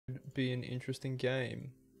be an interesting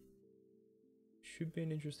game. Should be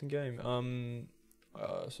an interesting game.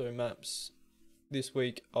 So maps this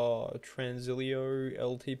week are Transilio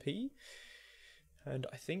LTP, and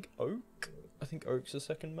I think Oak. I think Oak's the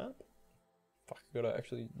second map. Fuck, I gotta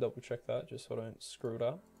actually double check that just so I don't screw it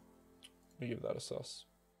up. Let me give that a sus.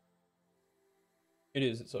 It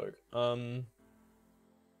is, it's Oak.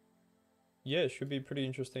 Yeah, it should be a pretty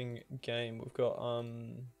interesting game. We've got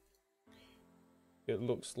it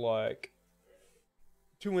looks like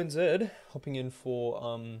 2NZ hopping in for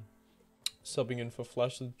subbing in for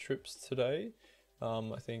Flaccid trips today.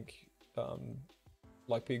 I think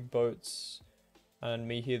like Big Boats and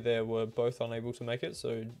Me Here There were both unable to make it,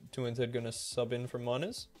 so 2NZ gonna sub in from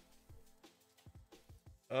minors.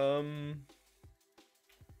 Yeah,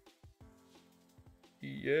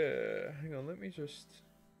 hang on, let me just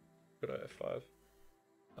go to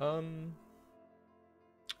F5.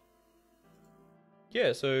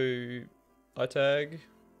 Yeah, so I tag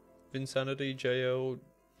Vinsanity, JL,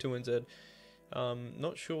 2NZ.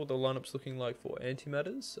 Not sure what the lineup's looking like for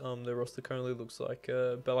AntiMatters. Their roster currently looks like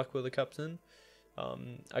Belak with the captain,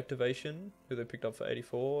 Activation, who they picked up for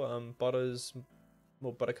 84, Butters,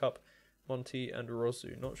 well, Buttercup, Monty, and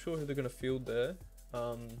Rozu. Not sure who they're going to field there.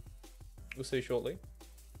 We'll see shortly.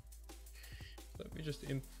 Let me just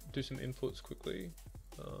do some inputs quickly.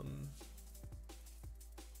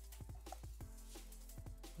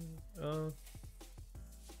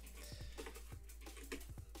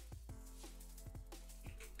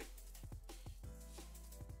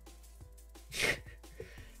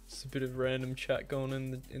 Just a bit of random chat going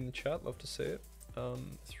in the chat. Love to see it.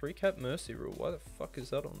 3-cap mercy rule. Why the fuck is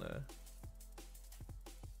that on there?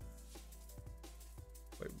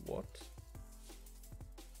 Wait, what?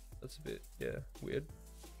 That's a bit, yeah, weird.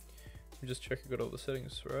 Let me just check I got all the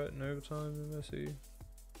settings right. No overtime, mercy.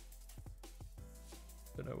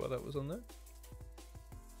 Don't know why that was on there.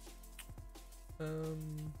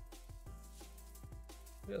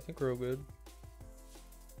 Yeah, I think we're all good.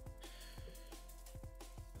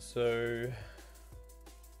 So,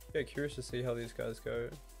 yeah, curious to see how these guys go.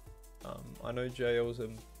 I know JL's a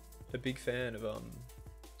big fan of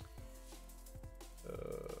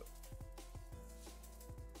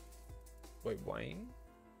wait, Wayne?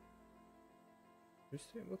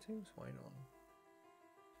 What team's Wayne on?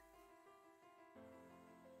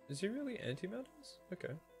 Is he really AntiMatters?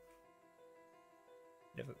 Okay.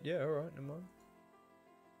 Yeah, alright, never mind.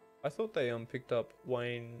 I thought they picked up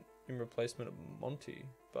Wayne in replacement of Monty,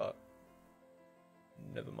 but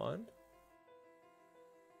never mind.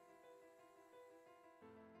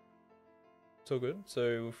 It's all good.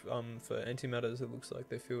 So for AntiMatters, it looks like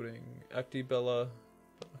they're fielding Acti, Bella,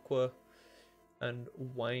 Aqua, and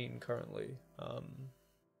Wayne currently.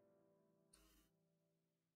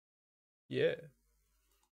 Yeah.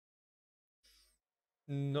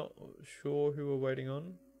 Not sure who we're waiting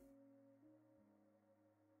on.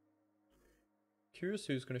 Curious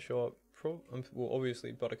who's going to show up. Well,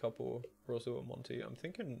 obviously Buttercup or Rosso or Monty. I'm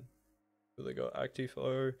thinking, will they go active?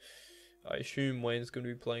 Oh, I assume Wayne's going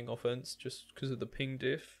to be playing offense just because of the ping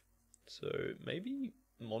diff. So maybe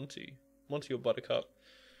Monty or Buttercup.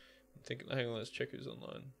 I'm thinking, hang on, let's check who's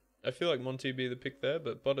online. I feel like Monty would be the pick there,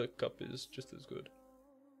 but Buttercup is just as good.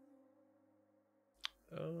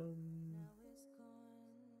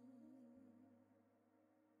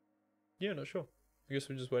 Yeah, not sure. I guess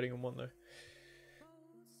we're just waiting on one though.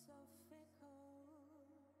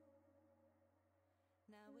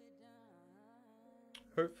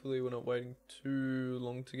 Hopefully we're not waiting too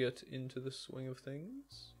long to get into the swing of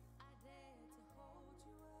things.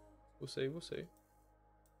 We'll see, we'll see.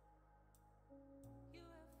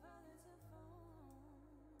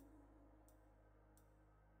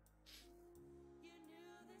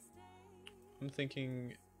 I'm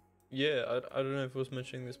thinking, yeah, I don't know if I was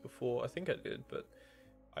mentioning this before. I think I did, but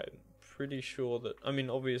I'm pretty sure that, I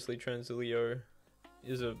mean, obviously Transilio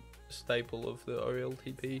is a staple of the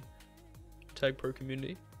OLTP Tag Pro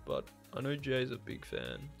community, but I know Jay's a big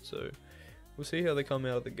fan, so we'll see how they come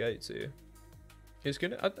out of the gates here. He's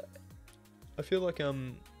gonna, I feel like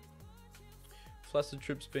Flaccid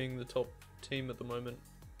Trips being the top team at the moment,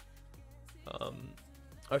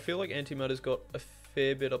 I feel like AntiMatters got a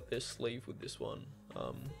fair bit up their sleeve with this one.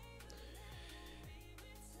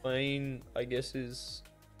 Wayne, I guess, is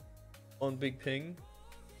on big ping.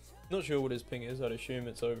 Not sure what his ping is. I'd assume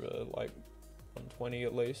it's over like 120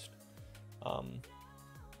 at least.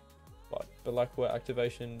 But Belacqua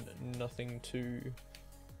activation, nothing too.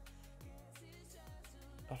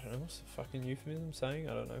 I don't know, what's the fucking euphemism saying?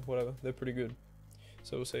 I don't know, whatever. They're pretty good.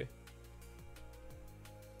 So we'll see.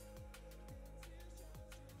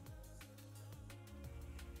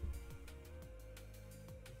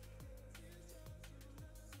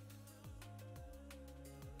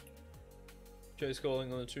 Jay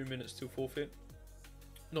scoring on the 2 minutes till forfeit.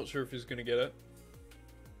 Not sure if he's going to get it.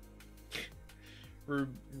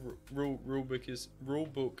 Rule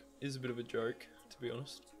book is a bit of a joke, to be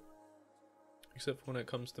honest. Except when it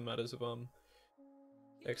comes to matters of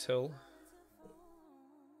Excel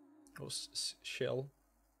or shell,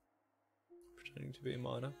 pretending to be a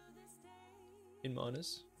minor in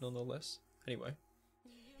minors, nonetheless. Anyway.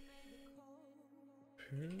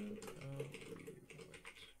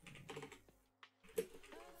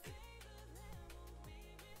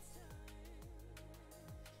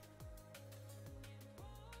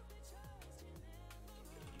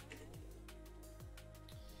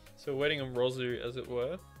 So waiting on Rozu, as it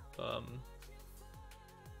were.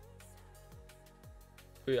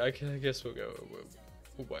 I guess we'll go.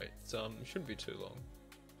 We'll wait. Shouldn't be too long.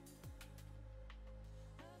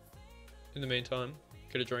 In the meantime,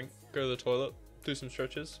 get a drink, go to the toilet, do some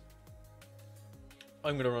stretches.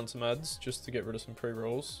 I'm gonna run some ads just to get rid of some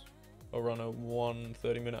pre-rolls. I'll run a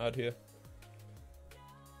 30-minute ad here.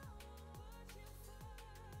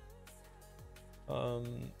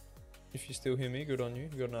 If you still hear me, good on you.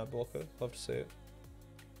 You got an ad blocker. Love to see it.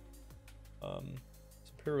 So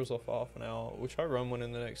pre-rolls off half an hour. We'll try run one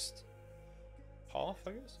in the next half,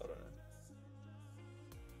 I guess. I don't know.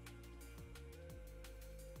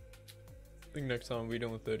 I think next time we're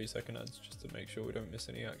doing with 30-second ads just to make sure we don't miss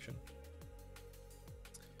any action.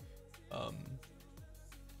 How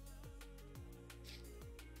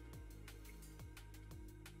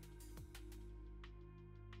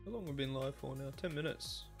long have we been live for now? 10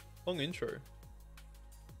 minutes. Long intro.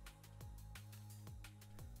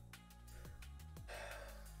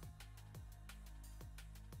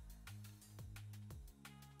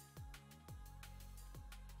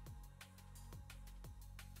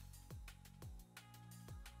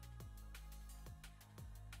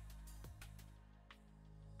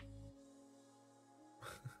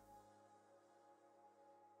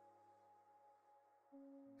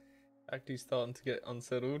 Acti's starting to get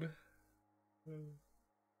unsettled.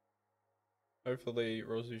 Hopefully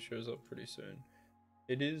Rosu shows up pretty soon.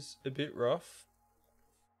 It is a bit rough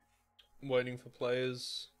waiting for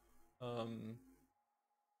players.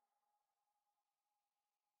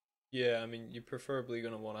 Yeah, I mean, you're preferably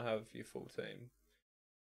going to want to have your full team.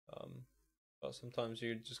 But sometimes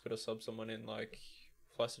you just got to sub someone in, like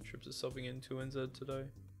Flaccid Trips is subbing in 2NZ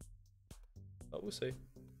today. But we'll see.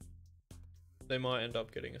 They might end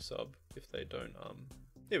up getting a sub if they don't.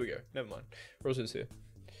 Here we go. Never mind. Rosu's here.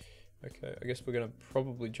 Okay, I guess we're gonna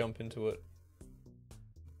probably jump into it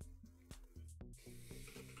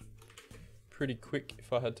pretty quick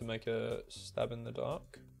if I had to make a stab in the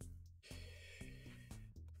dark.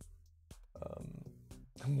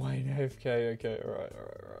 Wayne AFK. Okay, alright.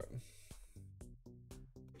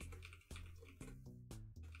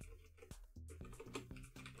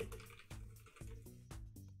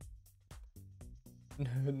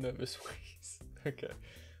 Nervous ways. Okay.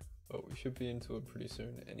 Well, we should be into it pretty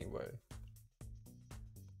soon anyway.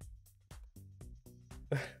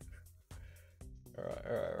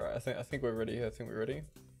 Alright. I think we're ready. Are we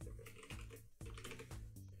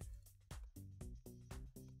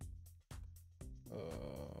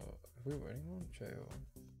waiting on Jay or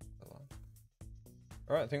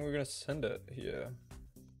Alright, I think we're gonna send it here.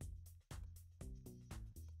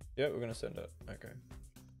 Yeah, we're gonna send it. Okay.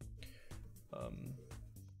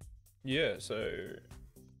 Yeah, so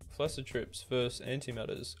Flaccid Trips versus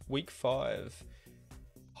AntiMatters, week 5,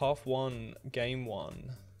 half 1, game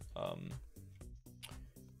 1.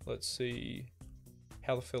 Let's see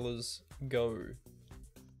how the fellas go.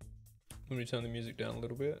 Let me turn the music down a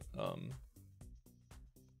little bit.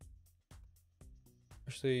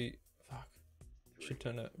 Actually, fuck, should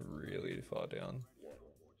turn it really far down,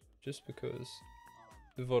 just because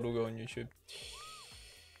the VOD will go on YouTube.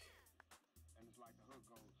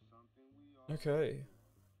 Okay,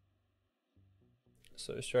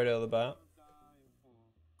 so straight out of the bat,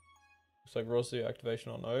 looks like Rosu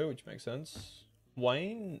activation on O, which makes sense.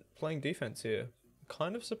 Wayne playing defense here.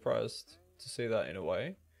 Kind of surprised to see that in a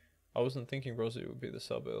way. I wasn't thinking Rosu would be the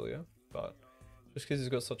sub earlier, but just because he's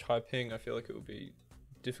got such high ping, I feel like it would be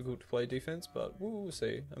difficult to play defense, but we'll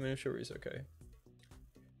see. I mean, I'm sure he's okay.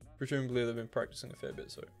 Presumably they've been practicing a fair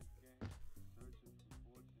bit, so.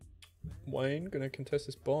 Wayne gonna contest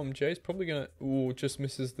this bomb. Jay's probably gonna, ooh, just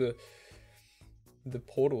misses the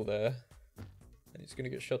portal there. And he's gonna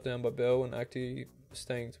get shut down by Bell, and Acti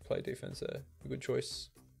staying to play defense there. A good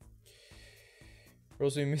choice.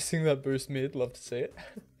 Rosu missing that boost mid, love to see it.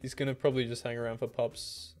 He's gonna probably just hang around for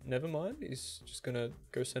pups. Never mind, he's just gonna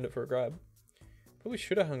go send it for a grab. Probably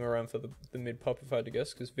should have hung around for the mid pup if I had to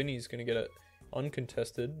guess, because Vinny's gonna get it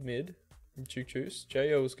uncontested mid. Juke Juice.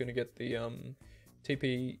 JL is going to get the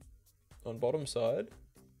TP on bottom side.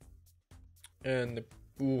 And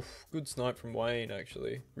the good snipe from Wayne,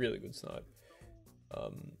 actually. Really good snipe.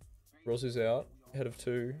 Rozzie's out, head of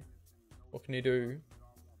 2. What can he do?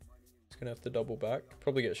 He's going to have to double back.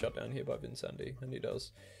 Probably get shut down here by Vincenti, and he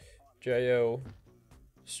does. JL,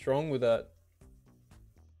 strong with that.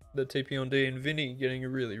 The TP on D, and Vinny getting a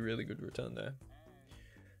really, really good return there.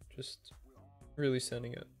 Just really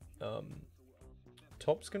sending it.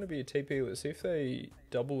 Top's going to be a TP. Let's see if they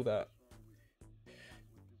double that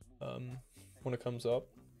when it comes up.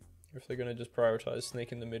 Or if they're going to just prioritize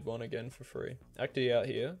sneaking the mid one again for free. Acti out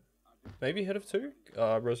here. Maybe head of 2?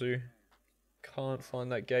 Rozu can't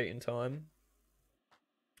find that gate in time.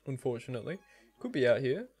 Unfortunately. Could be out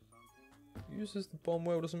here. Uses the bomb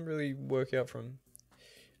well, doesn't really work out for him.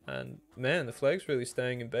 And man, the flag's really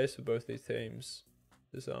staying in base for both these teams.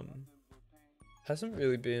 There's hasn't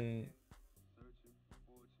really been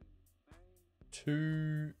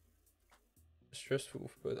too stressful,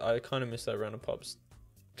 but I kind of missed that round of pops.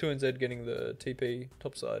 2NZ getting the TP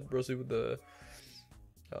topside. Rozu with the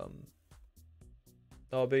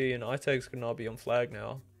RB, and iTag's gonna RB on flag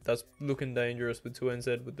now. That's looking dangerous with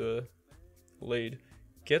 2NZ with the lead.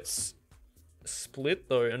 Gets split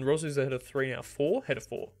though, and Rozu's ahead of 3 now. 4? Head of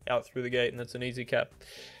 4. Out through the gate, and that's an easy cap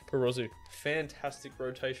for Rozu. Fantastic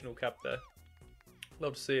rotational cap there.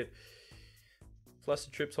 Love to see it.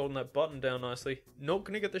 Flaccid Trips holding that button down nicely. Not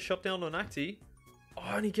going to get the shutdown on Acti.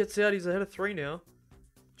 Oh, and he gets out. He's ahead of 3 now.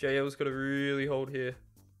 JL's got to really hold here.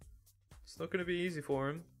 It's not going to be easy for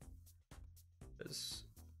him. As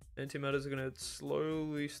AntiMatters are going to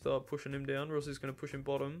slowly start pushing him down. Rossi's going to push him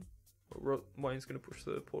bottom. Wayne's going to push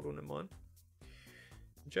the portal, never mind.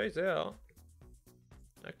 Jay's out.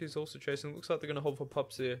 Acti's also chasing. Looks like they're going to hold for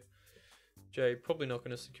pups here. Jay probably not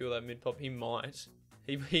going to secure that mid pop. He might.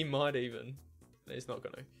 He might even. He's not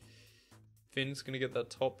going to. Finn's going to get that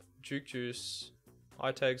top Juke Juice.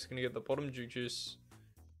 iTag's going to get the bottom Juke Juice.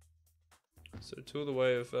 So 2 of the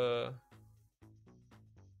way of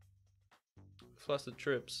Flaccid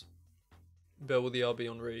Trips. Bell with the RB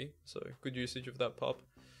on Re. So good usage of that pop.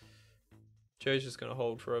 Jay's just going to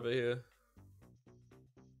hold forever here.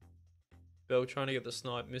 Bell trying to get the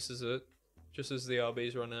snipe. Misses it. Just as the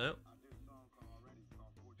RB's run out.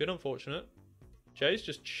 Bit unfortunate. Jay's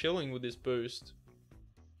just chilling with this boost.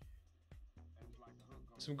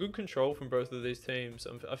 Some good control from both of these teams.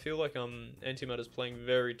 I feel like AntiMatters playing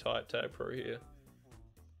very tight tag pro here.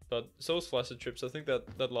 But so was Flaccid Trips. I think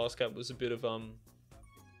that last cap was a bit of a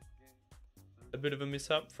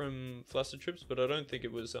mishap from Flaccid Trips, but I don't think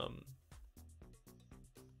it was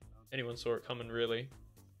anyone saw it coming really.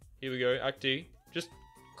 Here we go. Acti just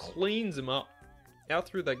cleans him up out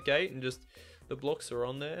through that gate, and just the blocks are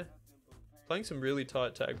on there. Playing some really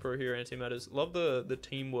tight tag pro here, AntiMatters. Love the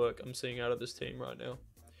teamwork I'm seeing out of this team right now.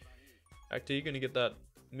 Acti going to get that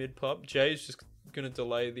mid pop. Jay's just going to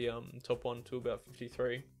delay the top one to about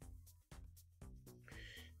 53.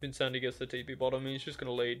 Vincenti gets the TP bottom. He's just going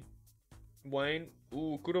to lead. Wayne,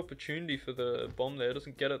 ooh, good opportunity for the bomb there.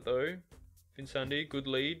 Doesn't get it though. Vincenti, good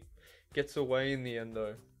lead. Gets away in the end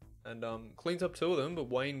though. And cleans up 2 of them, but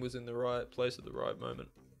Wayne was in the right place at the right moment.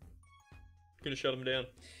 Going to shut him down.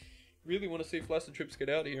 Really want to see Flaccid Trips get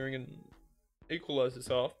out here and equalise this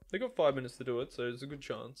half. They got 5 minutes to do it, so there's a good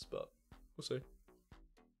chance, but we'll see.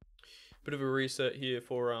 Bit of a reset here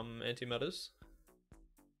for AntiMatters.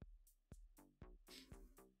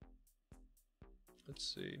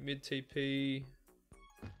 Let's see, mid TP,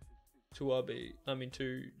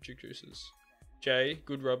 2 Juke Juices. Jay,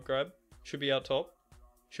 good rub grab. Should be out top.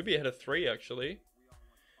 Should be ahead of 3 actually.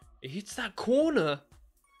 It hits that corner.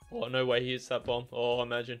 Oh, no way he hits that bomb. Oh,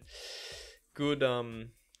 imagine. Good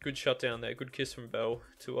good shutdown there. Good kiss from Bell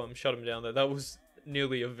to shut him down there. That was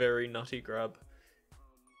nearly a very nutty grab.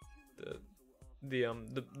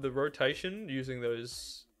 The rotation using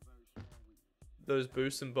those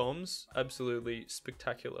boosts and bombs, absolutely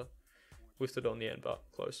spectacular. Whiffed it on the end, but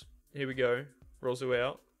close. Here we go. Rozu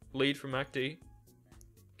out. Lead from Acti.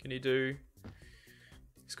 Can he do?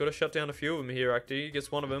 He's got to shut down a few of them here, Acti. He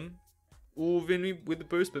gets one of them. Ooh, Vinny with the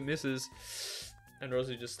boost, but misses. And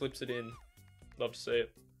Rozu just slips it in. Love to see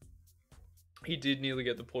it. He did nearly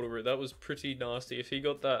get the portal route. That was pretty nasty. If he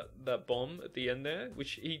got that bomb at the end there,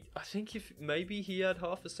 which I think if maybe he had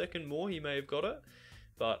half a second more, he may have got it.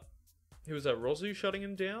 But who was that, Rozu shutting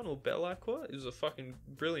him down or Bell Aqua? It was a fucking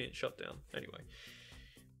brilliant shutdown. Anyway,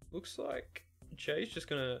 looks like Jay's just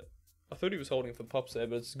gonna. I thought he was holding for pops there,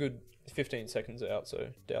 but it's a good 15 seconds out, so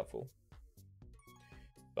doubtful.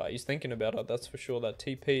 But he's thinking about it, that's for sure. That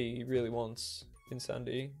TP he really wants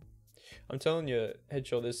Insanity. I'm telling you,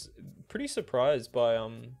 Headshot is pretty surprised by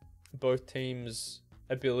both teams'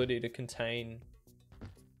 ability to contain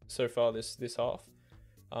so far this half.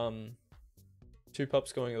 Two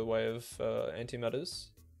pups going the way of AntiMatters.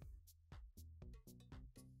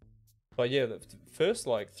 But yeah, the first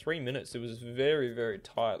like 3 minutes, it was very, very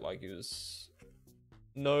tight. Like, it was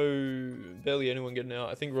barely anyone getting out.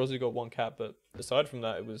 I think Rosie got one cap, but aside from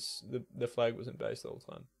that, it was the flag was in base the whole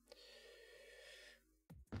time.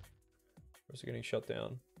 Rosie getting shut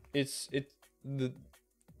down.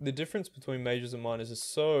 The difference between majors and minors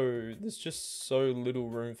is there's just so little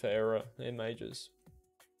room for error in majors.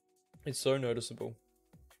 It's so noticeable.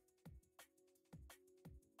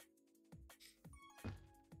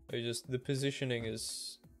 The positioning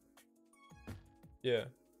is, yeah,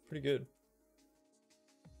 pretty good.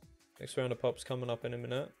 Next round of pops coming up in a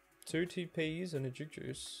minute. 2 TPs and a Jig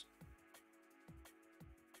Juice.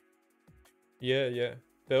 Yeah.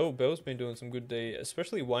 Bell's been doing some good D,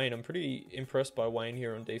 especially Wayne. I'm pretty impressed by Wayne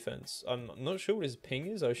here on defense. I'm not sure what his ping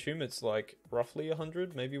is. I assume it's like roughly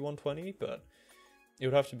 100, maybe 120, but it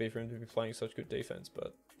would have to be for him to be playing such good defense.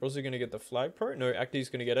 But Rosie going to get the flag pro? No, Acti's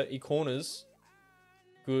going to get it. He corners.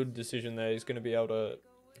 Good decision there. He's going to be able to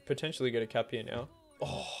potentially get a cap here now.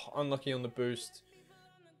 Oh, unlucky on the boost.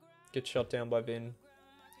 Gets shut down by Vin.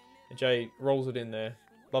 And Jay rolls it in there.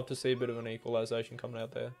 Love to see a bit of an equalization coming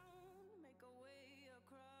out there.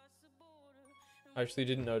 I actually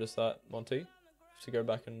didn't notice that, Monty. Have to go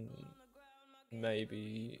back and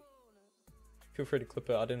maybe feel free to clip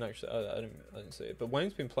it. I didn't see it. But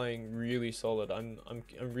Wayne's been playing really solid. I'm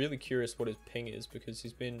really curious what his ping is, because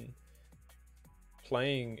he's been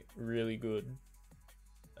playing really good.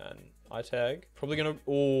 And I tag. Probably gonna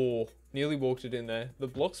nearly walked it in there. The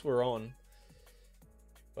blocks were on,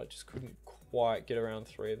 but just couldn't quite get around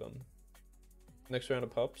 3 of them. Next round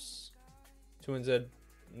of pups. 2NZ.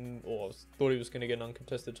 Thought he was going to get an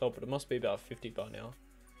uncontested top, but it must be about 50 by now.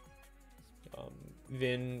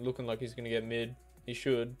 Vin looking like he's going to get mid. He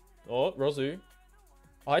should. Oh, Rozu.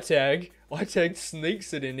 I tag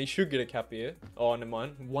sneaks it in. He should get a cap here. Oh, never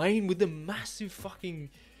mind. Wayne with the massive fucking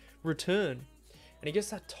return. And he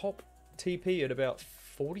gets that top TP at about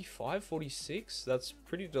 45, 46. That's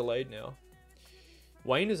pretty delayed now.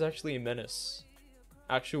 Wayne is actually a menace.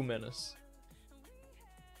 Actual menace.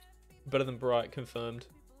 Better than Bright, confirmed.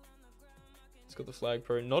 He's got the flag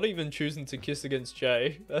pro. Not even choosing to kiss against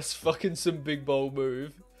Jay. That's fucking some big bold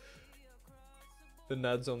move. The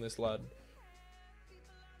nads on this lad.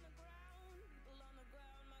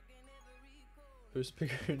 Who's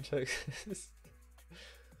bigger in Texas?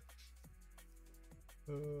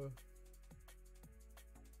 Here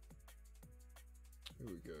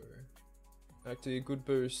we go. Acti, good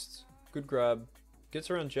boost. Good grab. Gets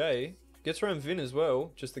around Jay. Gets around Vin as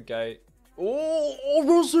well. Just the gate. Oh,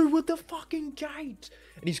 Rozu with the fucking gate.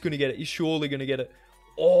 And he's going to get it. He's surely going to get it.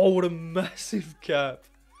 Oh, what a massive cap.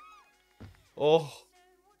 Oh,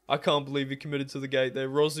 I can't believe he committed to the gate there.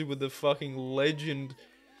 Rozu with the fucking legend,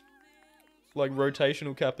 like,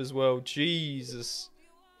 rotational cap as well. Jesus.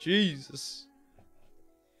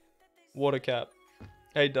 What a cap.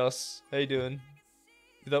 Hey, Dus. How you doing?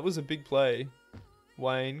 That was a big play.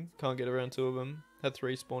 Wayne can't get around 2 of them. Had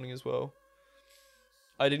 3 spawning as well.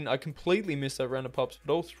 I completely missed that round of pops,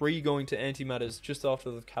 but all 3 going to AntiMatters just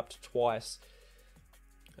after they've capped twice.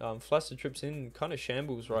 Flaccid trips in kind of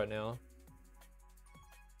shambles right now.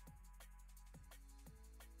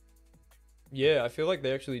 Yeah, I feel like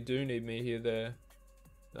they actually do need me here there.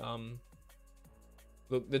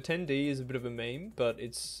 Look, the 10D is a bit of a meme, but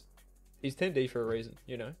he's 10D for a reason,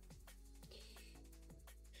 you know.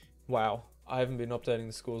 Wow, I haven't been updating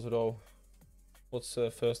the scores at all. What's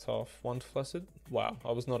first half? 1 to Flaccid? Wow,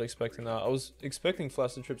 I was not expecting that. I was expecting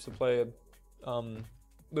Flaccid trips to play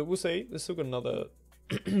but we'll see. There's still got another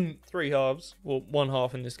 3 halves. Well, 1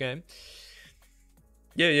 half in this game.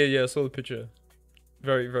 Yeah, I saw the picture.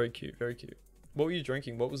 Very, very cute, very cute. What were you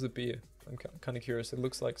drinking? What was the beer? I'm kind of curious. It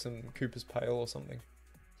looks like some Cooper's Pale or something.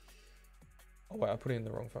 Oh wow, I put it in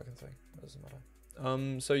the wrong fucking thing. That doesn't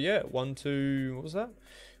matter. So yeah, 1 to, what was that?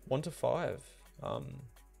 1 to 5.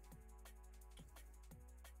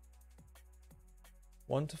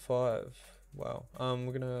 1 to 5. Wow.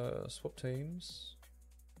 We're gonna swap teams.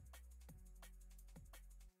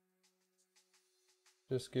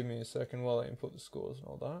 Just give me a second while I input the scores and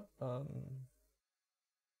all that.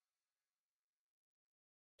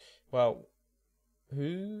 Wow.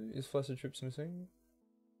 Who is Flaccid Trips missing?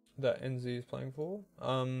 That NZ is playing for?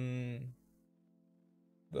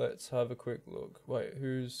 Let's have a quick look. Wait,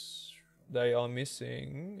 they are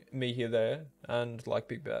missing Me Here There and like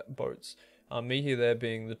Big Boats. Me Here There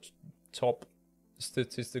being the top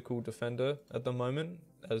statistical defender at the moment,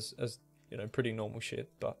 as you know, pretty normal shit.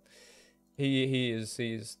 But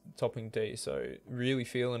he's topping D, so really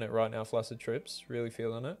feeling it right now. Flaccid Trips, really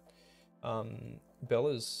feeling it.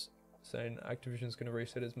 Bella's saying Activision's going to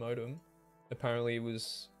reset his modem. Apparently, he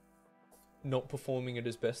was not performing at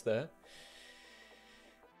his best there.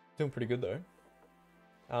 Doing pretty good though.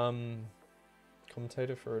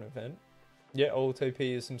 Commentator for an event. Yeah,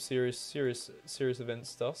 OLTP is some serious event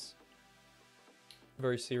stuff.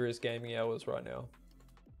 Very serious gaming hours right now.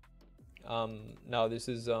 Now this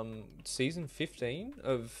is season 15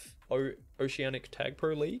 of Oceanic Tag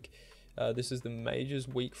Pro League. This is the majors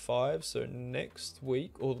week 5, so next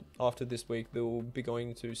week or after this week they'll be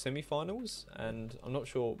going to semi-finals, and I'm not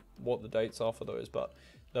sure what the dates are for those, but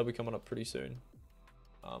they'll be coming up pretty soon.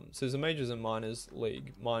 So there's a majors and minors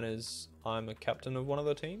league. Minors, I'm a captain of one of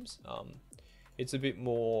the teams. It's a bit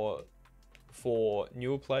more for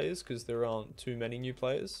newer players because there aren't too many new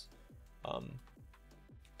players.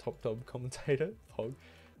 Top dub commentator, Pog.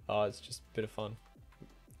 It's just a bit of fun.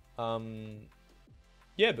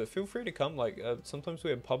 Yeah, but feel free to come. Like sometimes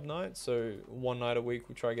we have pub nights, so one night a week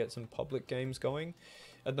we try to get some public games going.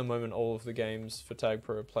 At the moment, all of the games for Tag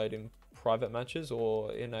Pro are played in private matches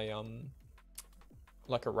or in a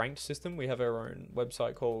like a ranked system. We have our own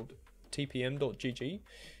website called tpm.gg,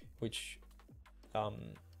 which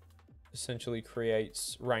essentially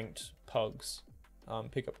creates ranked pugs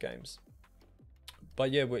pickup games.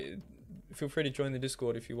 But yeah, feel free to join the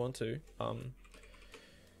Discord if you want to.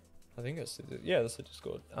 I think that's the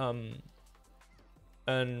Discord.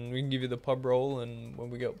 And we can give you the pub role, and when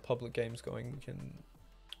we get public games going, we can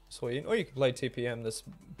sway in. Or you can play TPM. That's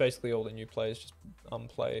basically all the new players just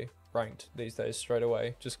play ranked these days straight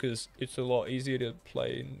away, just because it's a lot easier to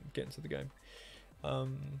play and get into the game.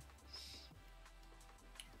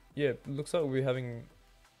 Yeah, looks like we'll be having.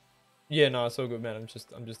 Yeah, no, it's all good, man. I'm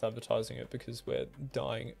just advertising it because we're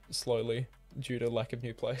dying slowly due to lack of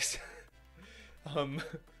new players.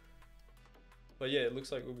 But yeah, it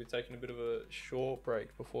looks like we'll be taking a bit of a short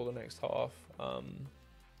break before the next half.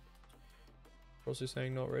 Also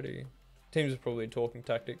saying not ready. Teams are probably talking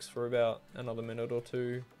tactics for about another minute or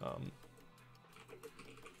two.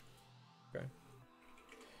 Okay.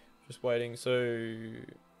 Just waiting. So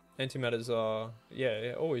AntiMatters are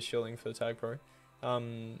always chilling for Tag Pro.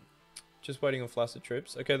 Just waiting on Flaccid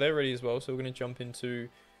Trips. Okay, they're ready as well, so we're gonna jump into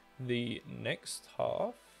the next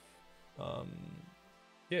half.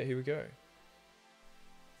 Yeah, here we go.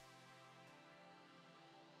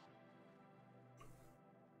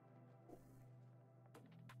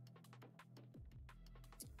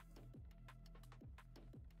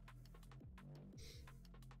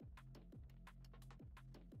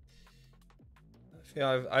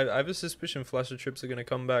 Yeah, I have a suspicion Flaccid Trips are going to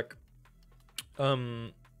come back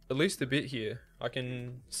at least a bit here. I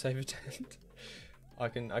can save a tent. I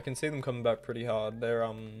can see them coming back pretty hard. They're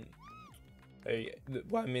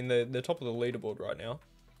they're top of the leaderboard right now.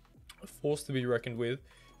 A force to be reckoned with.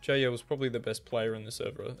 JL is probably the best player in the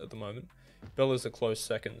server at the moment. Bella's a close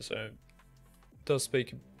second, so it does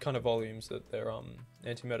speak kind of volumes that their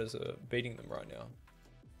AntiMatters are beating them right now.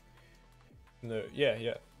 No,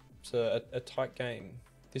 yeah. It's a tight game.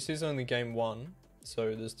 This is only game 1,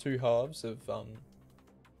 so there's 2 halves of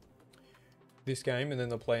this game, and then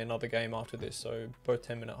they'll play another game after this, so both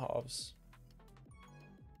 10-minute halves.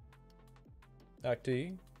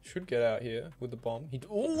 Acti should get out here with the bomb. He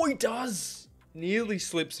does! Nearly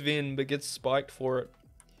slips Vin, but gets spiked for it.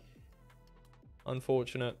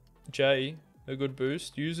 Unfortunate. Jay, a good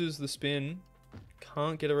boost, uses the spin.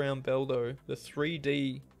 Can't get around Bell though. The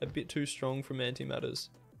 3D, a bit too strong from AntiMatters.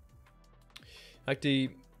 Acti,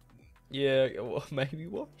 yeah, well, maybe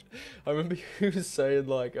what? I remember he was saying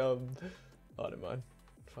like, I don't mind.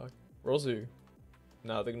 Fuck. Rozu.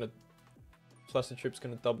 No, they're gonna. Flaccid Trip's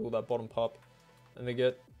gonna double that bottom pop. And they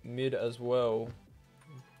get mid as well.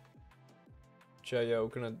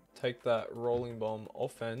 JL gonna take that rolling bomb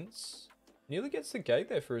offense. Nearly gets the gate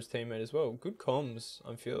there for his teammate as well. Good comms,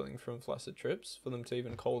 I'm feeling, from Flaccid Trips for them to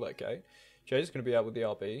even call that gate. Jay's gonna be out with the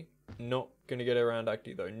RB. Not gonna get around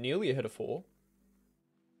Acti though. Nearly ahead of 4.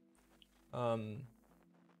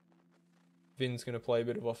 Vin's gonna play a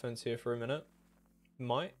bit of offense here for a minute.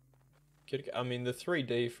 Might get. I mean, the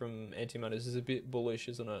 3D from AntiMatters is a bit bullish,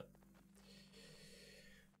 isn't it?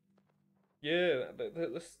 Yeah,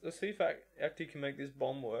 let's see if Acti can make this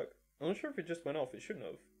bomb work. I'm not sure if it just went off. It shouldn't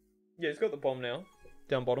have. Yeah, he's got the bomb now.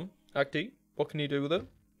 Down bottom. Acti, what can he do with it?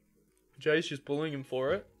 Jay's just bullying him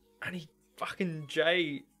for it, and he fucking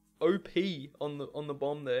Jay OP on the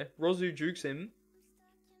bomb there. Rozu jukes him.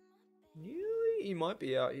 Nearly, he might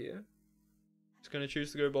be out here. He's gonna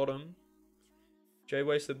choose to go bottom. Jay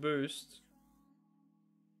wasted boost.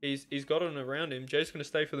 He's got it around him. Jay's going to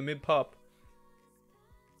stay for the mid pup.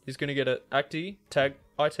 He's going to get it. Acti, tag,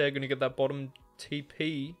 I-tag, going to get that bottom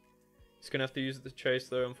TP. He's going to have to use it to chase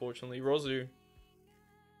though, unfortunately. Rozu,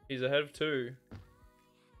 he's ahead of 2.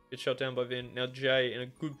 Gets shot down by Vin. Now Jay in a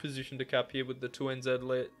good position to cap here with the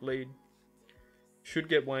 2NZ lead. Should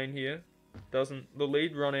get Wayne here. Doesn't. The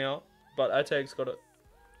lead run out, but I-tag's got it.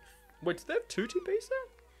 Wait, did they have 2 TPs there?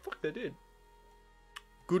 Fuck, they did.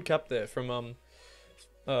 Good cap there from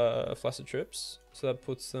Flaccid Trips. So that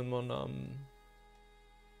puts them on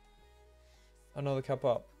another cap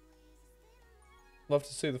up. Love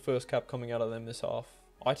to see the first cap coming out of them this half.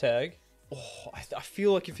 I-tag. Oh, I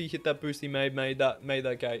feel like if he hit that boost he made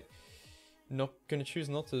that gate. Not gonna choose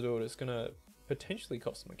not to do it. It's gonna potentially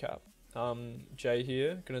cost him a cap. Jay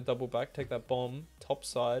here, gonna double back, take that bomb, top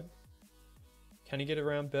side. Can he get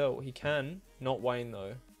around Bell? He can. Not Wayne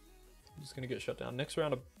though. He's gonna get shut down. Next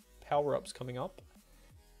round of power-ups coming up.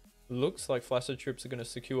 Looks like Flaccid Trips are gonna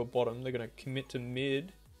secure bottom. They're gonna commit to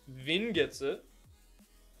mid. Vin gets it.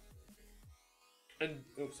 And,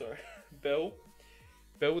 oh sorry, Bell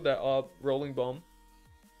with that rolling bomb.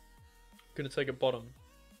 Gonna take a bottom.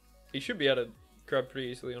 He should be able to grab pretty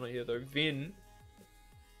easily on it here though. Vin.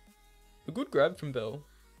 A good grab from Bell.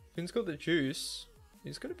 Vin's got the juice.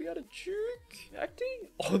 He's gonna be able to juke. Acting?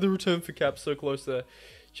 Oh, the return for cap so close there.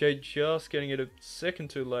 Jay just getting it a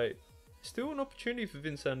second too late. Still an opportunity for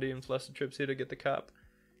Vinsanity and Flaccid Trips here to get the cap.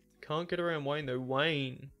 Can't get around Wayne though.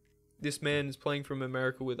 Wayne. This man is playing from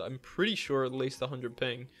America with, I'm pretty sure, at least 100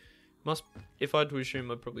 ping. Must, if I had to assume,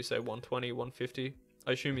 I'd probably say 120, 150.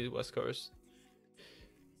 I assume he's West Coast.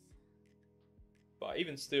 But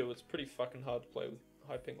even still, it's pretty fucking hard to play with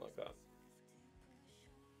high ping like that.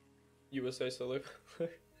 USA solo.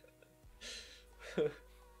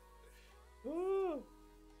 Oh.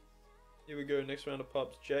 Here we go, next round of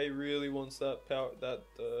pups. Jay really wants that power,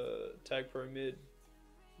 tag pro mid.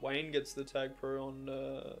 Wayne gets the tag pro on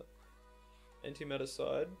AntiMatters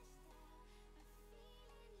side.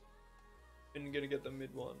 And gonna get the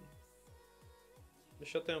mid one. The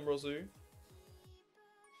shut down Rozu.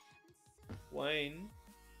 Wayne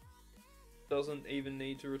doesn't even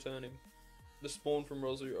need to return him. The spawn from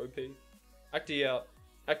Rozu OP. Acti out.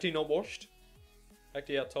 Acti not washed.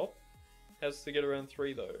 Acti out top. Has to get around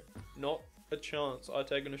 3 though. Not a chance.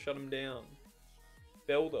 I-tag gonna shut him down.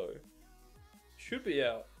 Bell though. Should be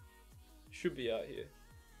out. Should be out here.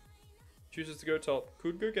 Chooses to go top.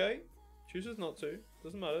 Could go gate. Chooses not to.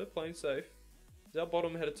 Doesn't matter. Playing safe. Is our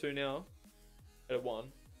bottom head of 2 now? Head of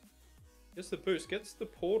 1. Gets the boost. Gets the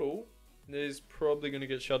portal. And is probably going to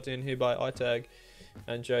get shut in here by I-tag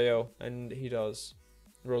and JL. And he does.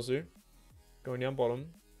 Rozu. Going down bottom.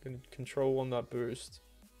 Going to control on that boost.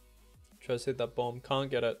 Tries to hit that bomb.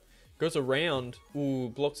 Can't get it. Goes around. Ooh,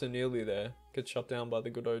 blocks are nearly there. Gets shut down by the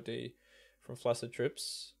good OD from Flaccid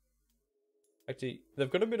Trips. Actually,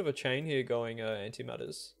 they've got a bit of a chain here going,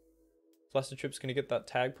 AntiMatters. Flaccid Trips going to get that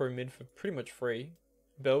tag pro mid for pretty much free.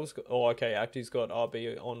 Bell's got, oh okay, Acti's got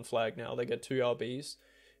RB on flag now. They get 2 RBs.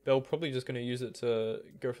 Bell probably just going to use it to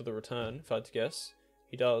go for the return, if I had to guess.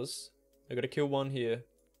 He does. They've got to kill 1 here.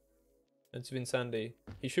 It's Vinsanity.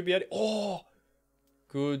 He should be able to, oh!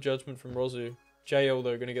 Good judgment from Rozu. JL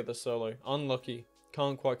though, going to get the solo. Unlucky.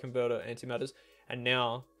 Can't quite convert it, AntiMatters. And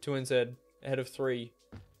now, 2NZ, ahead of 3.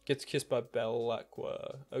 Gets kissed by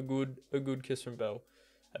Bellacqua. A good kiss from Bell.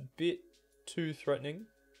 A bit too threatening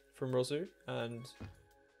from Rozu, and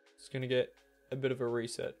it's going to get a bit of a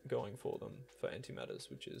reset going for them for AntiMatters,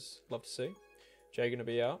 which is love to see. Jay going to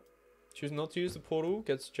be out. Choosing not to use the portal,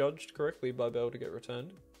 gets judged correctly by Bell to get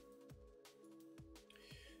returned.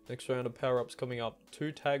 Next round of power-ups coming up.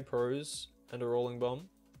 2 tag pros and a rolling bomb.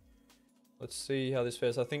 Let's see how this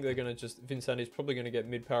fares. I think they're going to just... Vinsanity's probably going to get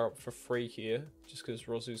mid power-up for free here, just because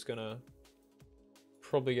Rozu's going to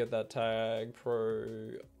probably get that tag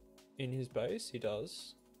pro in his base. He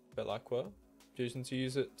does. Bellacqua. Choosing to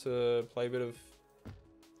use it to play a bit of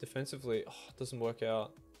defensively. Oh, it doesn't work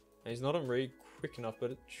out. And he's not on read quick enough, but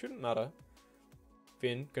it shouldn't matter.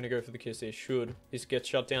 Vin, going to go for the kiss here. Should. This gets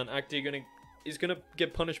shut down. Acti is going to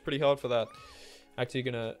get punished pretty hard for that. Acti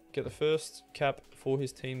going to get the first cap for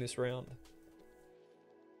his team this round.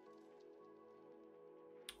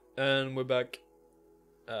 And we're back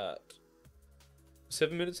at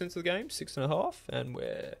 7 minutes into the game, 6.5, and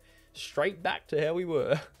we're straight back to how we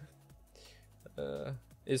were.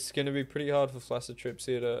 It's going to be pretty hard for Flaccid Trips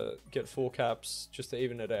here to get 4 caps just to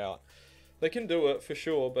even it out. They can do it for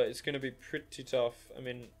sure, but it's going to be pretty tough. I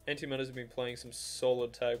mean, AntiMatters have been playing some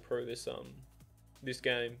solid tag pro this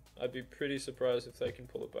game. I'd be pretty surprised if they can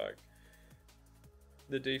pull it back.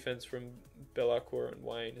 the defense from Belacqua and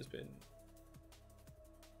Wayne has been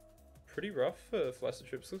pretty rough for Flaccid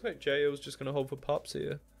Trips. Looks like JL's just going to hold for pups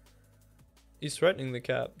here. He's threatening the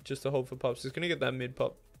cap just to hold for pups. He's going to get that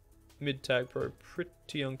mid tag pro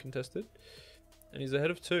pretty uncontested. And he's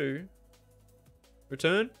ahead of 2.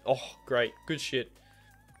 Return? Oh, great. Good shit.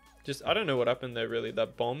 Just, I don't know what happened there really.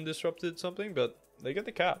 That bomb disrupted something, but they get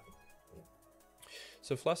the cap.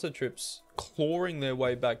 So Flaccid Trips clawing their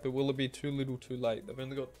way back, but will it be too little too late? They've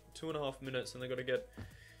only got 2.5 minutes and they've got to get,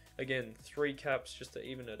 again, 3 caps just to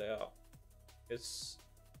even it out. It's,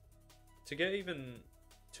 to get even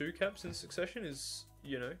 2 caps in succession is,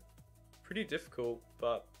 you know, pretty difficult,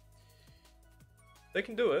 but they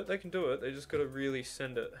can do it. They can do it. They just got to really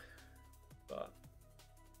send it. But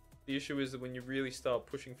the issue is that when you really start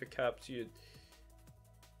pushing for caps, you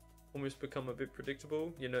almost become a bit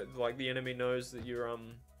predictable. You know, like the enemy knows that you're a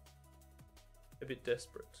bit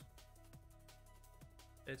desperate.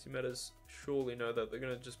 AntiMatters surely know that. They're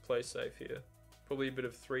going to just play safe here. Probably a bit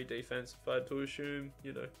of 3 defense if I had to assume,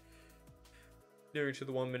 you know. Nearing to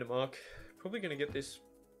the 1 minute mark. Probably going to get this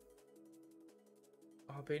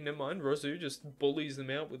RB, never mind. Rozu just bullies them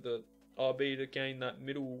out with the RB to gain that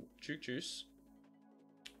middle juke juice.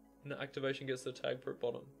 And the activation gets the tag per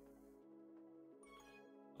bottom.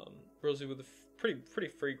 Rozu with a pretty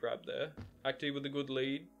free grab there. Acti with a good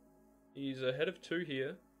lead. He's ahead of 2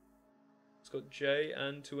 here. He's got J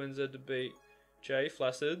and 2NZ to beat. J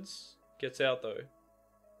Flaccids gets out though.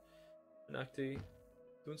 And Acti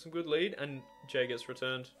doing some good lead, and J gets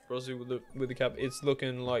returned. Rozu with the cap. It's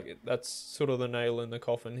looking like that's sort of the nail in the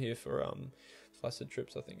coffin here for Flaccid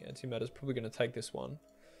Trips. I think AntiMatters probably going to take this one.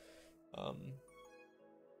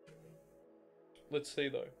 Let's see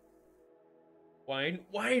though.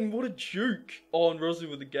 Wayne, what a juke! Oh, and Rozu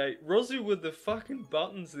with the gate. Rozu with the fucking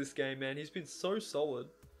buttons this game, man. He's been so solid.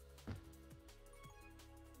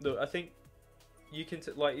 Look, I think you can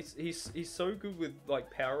like he's so good with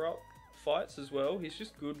like power up fights as well. He's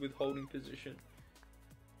just good with holding position.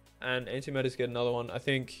 And AntiMatters get another one. I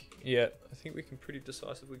think we can pretty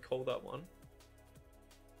decisively call that one.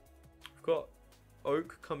 We've got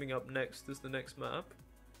Oak coming up next as the next map.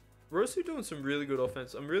 Rozu doing some really good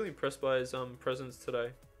offense. I'm really impressed by his presence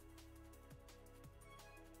today.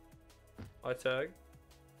 I tag.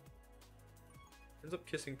 Ends up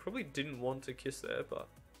kissing. Probably didn't want to kiss there, but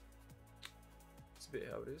it's a bit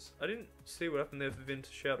how it is. I didn't see what happened there for Vin to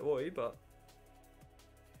shout oi, but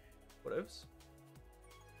whatevs.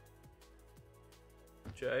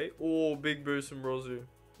 J. Oh, big boost from Rozu.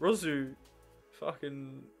 Rozu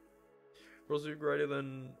greater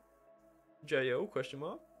than JL, question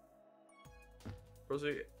mark.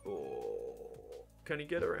 Rozu, oh, can he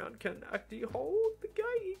get around? Can Acti hold the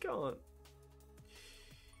gate? He can't.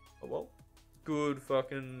 Oh well. Good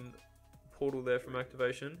fucking portal there from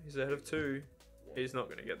activation. He's ahead of 2. He's not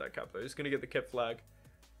going to get that cap though. He's going to get the kept flag.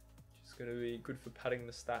 Which is going to be good for padding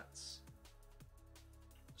the stats.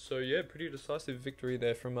 So yeah, pretty decisive victory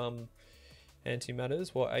there from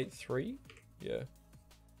AntiMatters. What, 8-3? Yeah.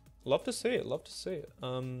 Love to see it. Love to see it.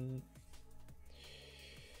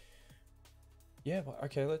 Yeah,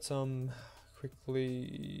 okay, let's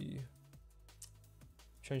quickly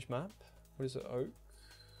change map. What is it? Oak?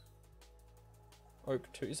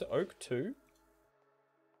 Oak 2. Is it Oak 2?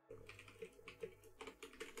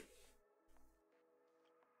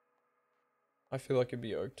 I feel like it'd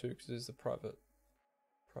be Oak 2 because it's the private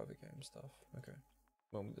game stuff. Okay.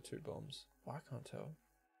 One with the 2 bombs. Oh, I can't tell.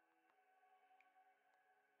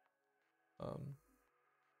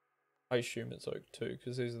 I assume it's Oak 2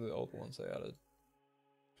 because these are the old ones they added.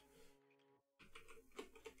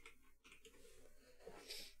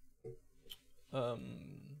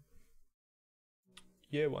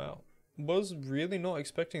 Yeah, wow. Was really not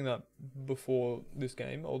expecting that before this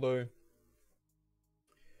game, although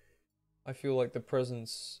I feel like the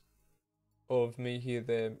presence of me here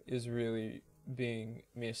there is really being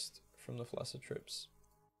missed from the Flaccid Trips.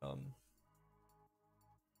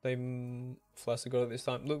 Flaccid got it this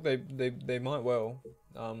time. Look, they might well.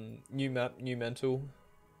 New map, new mental,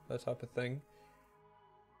 that type of thing.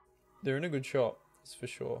 They're in a good shot, that's for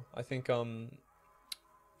sure. I think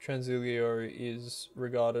Transilio is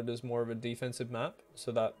regarded as more of a defensive map,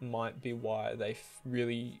 so that might be why they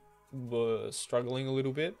really were struggling a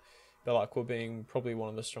little bit. Belacqua being probably one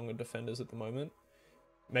of the stronger defenders at the moment.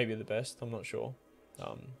 Maybe the best, I'm not sure.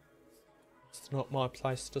 It's not my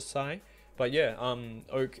place to say. But yeah,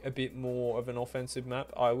 Oak a bit more of an offensive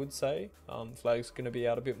map, I would say. Flag's going to be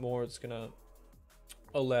out a bit more. It's going to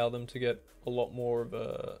allow them to get a lot more of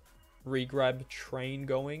a regrab train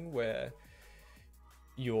going where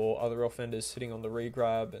your other offenders sitting on the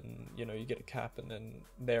regrab, and you know, you get a cap and then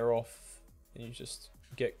they're off and you just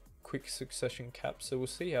get quick succession caps. So we'll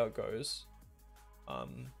see how it goes.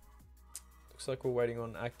 Looks like we're waiting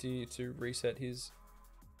on Acti to reset his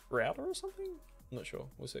router or something. I'm not sure,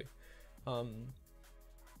 we'll see. Looks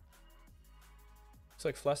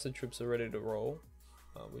like Flaccid trips are ready to roll.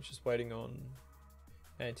 We're just waiting on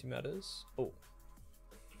AntiMatters. Oh,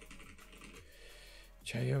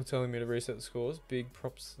 JL telling me to reset the scores. Big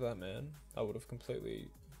props to that, man. I would have completely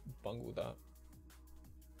bungled that.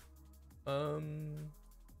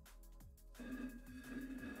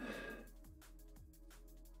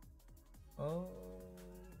 Oh,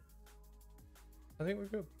 I think we're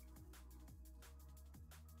good.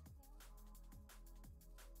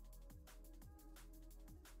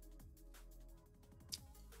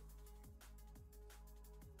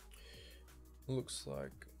 Looks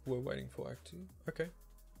like we're waiting for Act 2. Okay,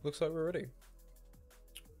 looks like we're ready.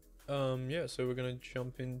 Yeah, so we're gonna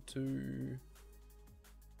jump into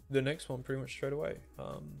the next one pretty much straight away.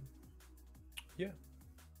 Yeah.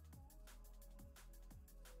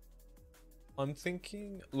 I'm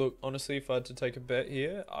thinking, look, honestly, if I had to take a bet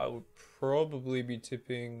here, I would probably be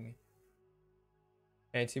tipping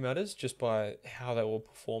AntiMatters just by how they were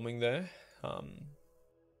performing there.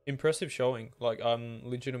 Impressive showing. Like, I'm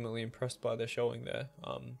legitimately impressed by their showing there.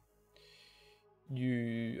 I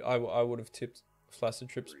would have tipped Flaccid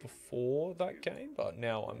trips before that game, but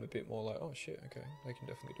now I'm a bit more like, oh shit, okay, they can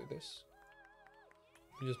definitely do this.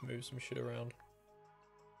 Just move some shit around.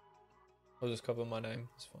 I'll just cover my name,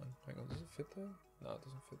 it's fine. Hang on, does it fit there? No, it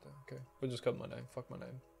doesn't fit there. Okay, we'll just cover my name. Fuck my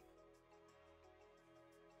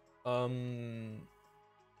name.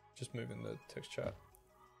 Just moving the text chat.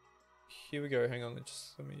 Here we go, hang on,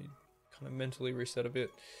 just let me kind of mentally reset a bit.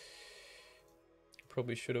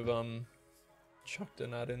 Probably should have chucked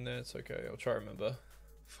an ad in there, it's okay, I'll try to remember.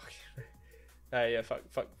 Fuck. Yeah,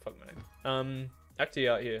 fuck my name. Acti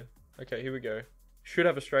out here. Okay, here we go. Should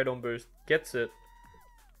have a straight on boost. Gets it.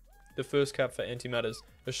 The first cap for AntiMatters.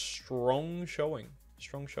 A strong showing.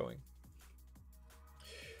 Strong showing.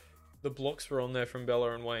 The blocks were on there from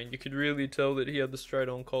Bella and Wayne. You could really tell that he had the straight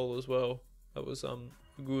on call as well. That was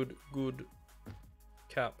good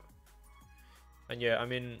cap. And yeah, I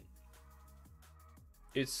mean,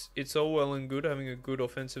 it's all well and good having a good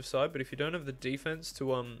offensive side, but if you don't have the defense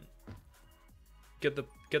to get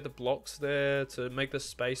the blocks there to make the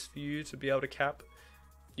space for you to be able to cap,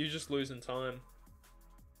 you're just losing time.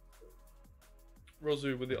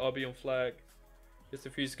 Rozu with the RB on flag. Just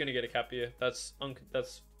if he's gonna get a cap here, that's 100%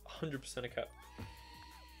 a cap.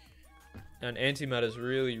 And AntiMatters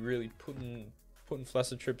really putting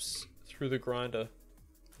Flaccid trips through the grinder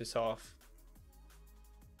this half.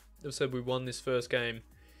 They've said we won this first game,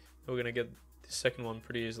 we're gonna get the second one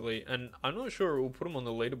pretty easily, and I'm not sure it will put them on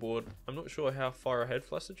the leaderboard. I'm not sure how far ahead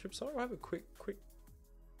Flaccid trips are. I'll have a quick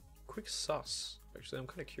suss. Actually, I'm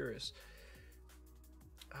kind of curious.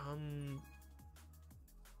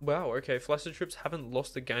 Wow, okay, Flaccid trips haven't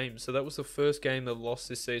lost a game, so that was the first game they lost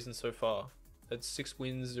this season so far. That's 6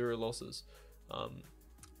 wins, 0 losses.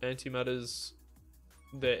 AntiMatters,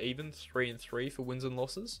 they're even 3-3 for wins and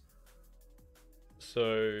losses.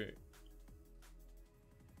 So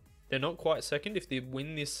they're not quite second. If they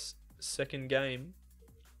win this second game,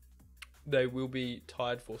 they will be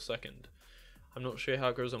tied for second. I'm not sure how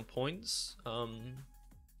it goes on points,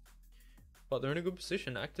 but they're in a good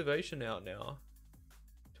position. Activation out now.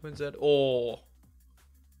 2NZ. Oh,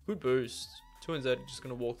 good boost. 2NZ just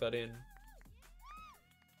gonna walk that in.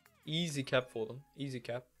 Easy cap for them. Easy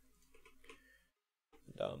cap.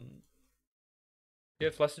 And, yeah,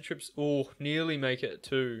 Flaccid trips. Oh, nearly make it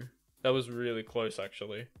too. That was really close,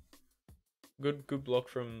 actually. Good block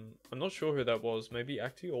from. I'm not sure who that was. Maybe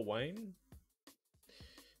Acti or Wayne.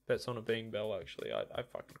 Bets on it being Bell. Actually, I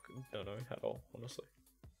fucking don't know at all, honestly.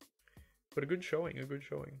 But a good showing. A good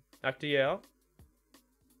showing. Acti out.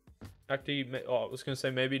 Acti. Oh, I was gonna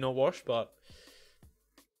say maybe not wash, but.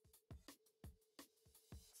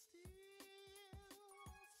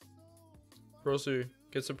 Rosu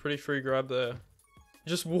gets a pretty free grab there.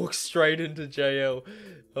 Just walks straight into JL.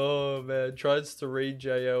 Oh man, tries to read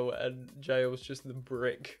JL and JL's just the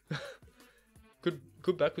brick.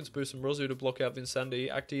 Good backwards boost from Rosu to block out Vincenti.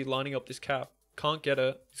 Acti lining up this cap. Can't get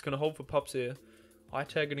it. He's going to hold for pups here.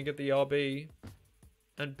 iTag going to get the RB.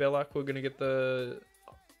 And Belak we're going to get the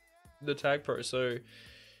tag pro. So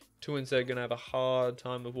 2NZ going to have a hard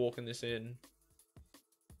time of walking this in.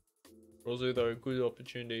 Rosu though, good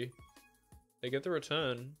opportunity. They get the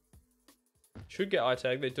return. Should get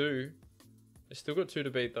iTag, they do. They still got 2 to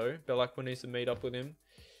beat though. Belak needs to meet up with him.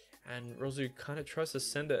 And Rozu kind of tries to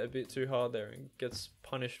send it a bit too hard there and gets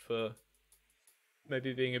punished for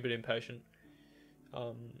maybe being a bit impatient.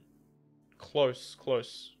 Close.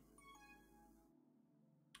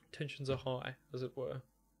 Tensions are high, as it were.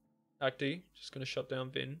 Acti, just going to shut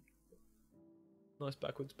down Vin. Nice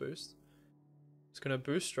backwards boost. It's going to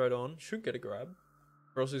boost straight on. Should get a grab.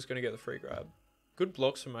 Rozu's going to get the free grab. Good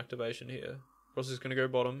blocks from activation here. Rozu's going to go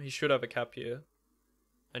bottom. He should have a cap here.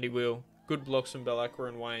 And he will. Good blocks from Belacqua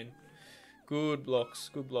and Wayne. Good blocks.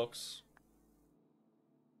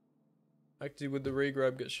 Acti with the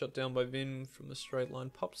re-grab gets shut down by Vin from the straight line.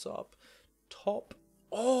 Pops up. Top.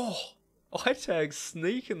 Oh! I-tag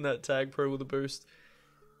sneaking that tag pro with a boost.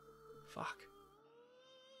 Fuck.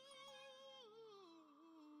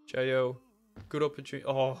 JL. Good opportunity.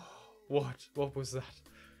 Oh, what? What was that?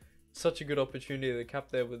 Such a good opportunity to cap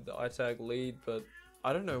there with the I-tag lead, but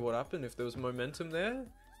I don't know what happened. If there was momentum there,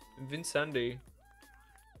 Vince Sandy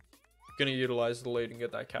gonna utilize the lead and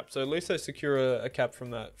get that cap. So at least they secure a cap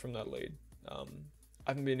from that lead. I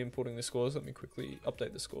haven't been importing the scores. Let me quickly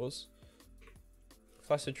update the scores.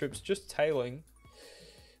 Flaccid Trips just tailing.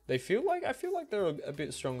 I feel like they're a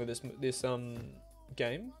bit stronger this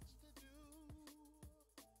game.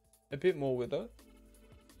 A bit more with it.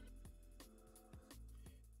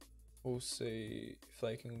 We'll see if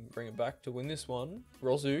they can bring it back to win this one.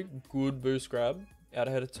 Rozu, good boost grab. Out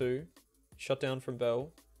ahead of 2. Shut down from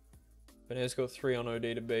Bell. Benet's got 3 on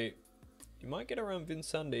OD to beat. He might get around Vince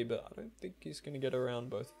Sandy, but I don't think he's going to get around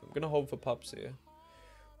both of them. I'm going to hold for Pups here.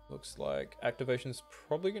 Looks like Activation's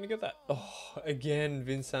probably going to get that. Oh, again,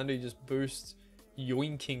 Vince Sandy just boosts,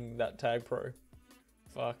 yoinking that tag pro.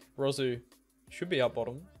 Fuck. Rozu should be up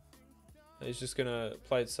bottom. He's just going to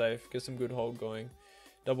play it safe, get some good hold going.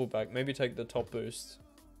 Double back, maybe take the top boost.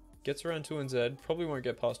 Gets around 2 and Z, probably won't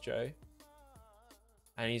get past J.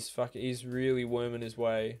 And he's really worming his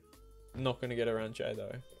way. Not going to get around J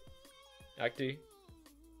though. Acti.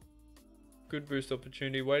 Good boost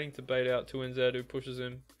opportunity, waiting to bait out 2 and Z, who pushes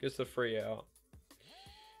him, gets the free out.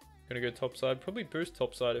 Gonna go top side, probably boost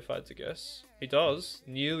top side if I had to guess. He does,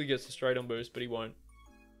 nearly gets the straight on boost, but he won't.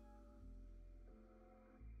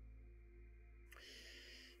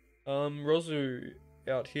 Rozu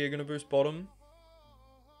out here, gonna boost bottom.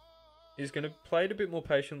 He's gonna play it a bit more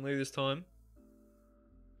patiently this time.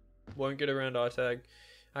 Won't get around I-tag.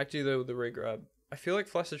 Acti though with the re-grab. I feel like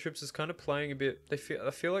Flaccid Trips is kind of playing a bit. I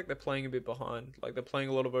feel like they're playing a bit behind. Like they're playing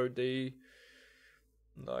a lot of OD.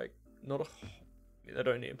 Like they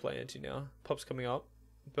don't need to play anti now. Pop's coming up.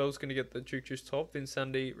 Bell's gonna get the Juke Juice top. Then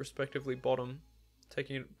Sandy respectively bottom,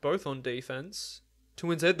 taking it both on defense.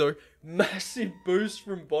 2 and Z though, massive boost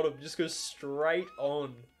from bottom. Just goes straight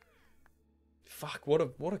on. Fuck, what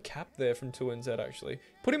a cap there from 2 and Z actually.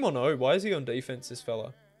 Put him on O. Why is he on defense, this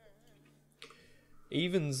fella?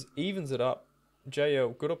 Evens it up.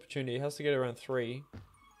 JL, good opportunity. Has to get around 3.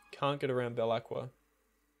 Can't get around Belacqua.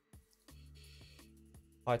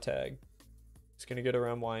 I-tag. He's going to get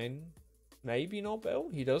around Wayne. Maybe not Bell.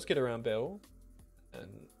 He does get around Bell.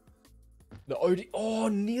 And the OD. Oh,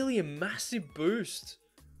 nearly a massive boost.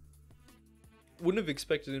 Wouldn't have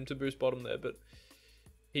expected him to boost bottom there, but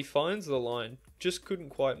he finds the line. Just couldn't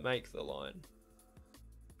quite make the line.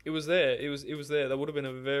 It was there. It was there. That would have been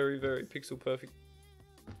a very, very pixel perfect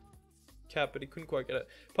cap, but he couldn't quite get it.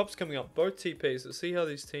 Pop's coming up, both TPs. Let's see how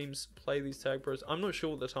these teams play these tag pros. I'm not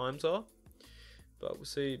sure what the times are, but we'll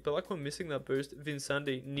see. Belacqua missing that boost. Vince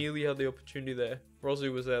Sandy nearly had the opportunity there.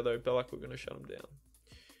 Rozu was there though. Belacqua going to shut him down.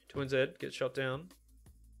 2 and Z gets shut down.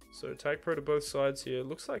 So tag pro to both sides here.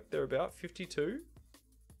 Looks like they're about 52.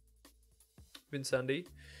 Vince Sandy.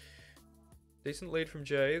 Decent lead from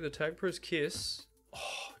Jay. The tag pro's kiss.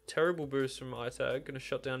 Oh, terrible boost from I-tag. Going to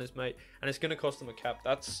shut down his mate. And it's going to cost them a cap.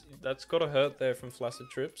 That's got to hurt there from Flaccid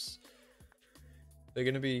Trips. They're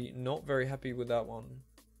going to be not very happy with that one.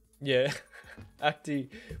 Yeah. Acti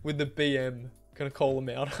with the BM. Going to call him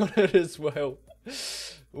out on it as well.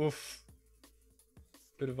 Oof.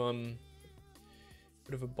 Bit of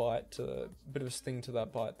a bite to... Bit of a sting to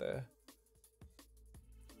that bite there.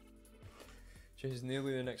 Jeez,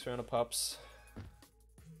 nearly the next round of pups.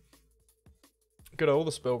 Got all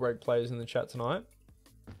the spell break players in the chat tonight.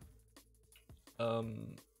 Okay,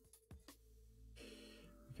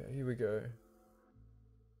 here we go.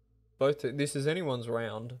 This is anyone's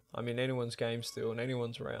round. I mean, anyone's game still, and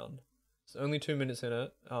anyone's round. It's only 2 minutes in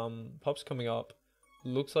it. Pop's coming up.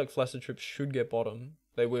 Looks like Flaccid Trips should get bottom.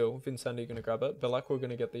 They will. Vince Sandy going to grab it. Belacqua going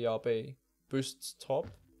to get the RB. Boosts top.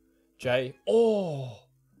 Jay. Oh!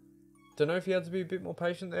 Don't know if he had to be a bit more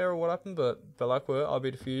patient there or what happened, but Belacqua,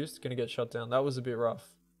 RB defused, going to get shut down. That was a bit rough.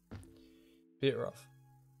 Bit rough.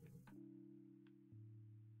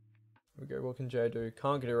 we go. What can Jay do?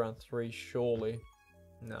 Can't get around 3, surely.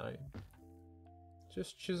 No.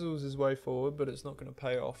 Just chisels his way forward, but it's not going to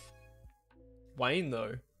pay off. Wayne,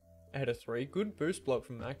 though, ahead of 3. Good boost block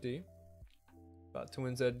from Macdi. But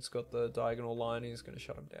 2NZ's got the diagonal line. He's going to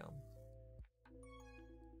shut him down.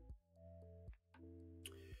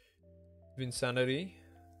 Vinsanity.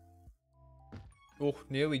 Oh,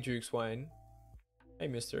 nearly Jukes Wayne. Hey,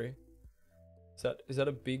 Mystery. Is that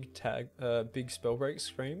a big tag, big spell break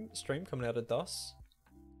stream coming out of Dust?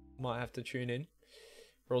 Might have to tune in.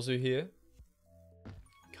 Rozu here.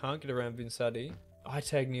 Can't get around Vinsadi.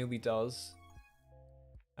 I-tag nearly does.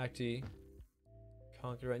 Acti.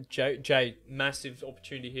 Can't get around. Jay, massive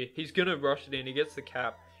opportunity here. He's gonna rush it in. He gets the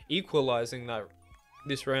cap, equalizing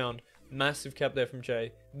this round. Massive cap there from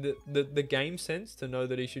Jay. The game sense to know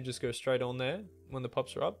that he should just go straight on there when the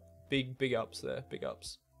pups are up. Big ups there. Big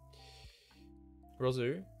ups.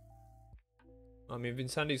 Rozu. I mean,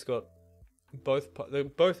 Vinsandi's got both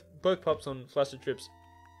pups on Flaccid trips.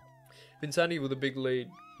 Vinsandi with a big lead.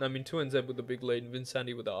 I mean, 2NZ with a big lead and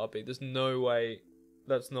Vinsandi with the RP. There's no way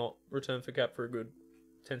that's not return for cap for a good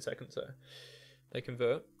 10 seconds there. They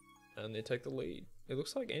convert and they take the lead. It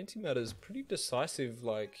looks like AntiMatters pretty decisive,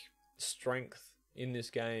 like, strength in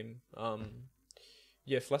this game.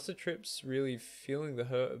 Yeah, Flaccid trips really feeling the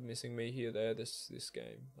hurt of missing me here there this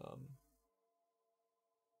game.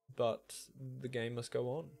 But the game must go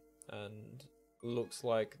on, and looks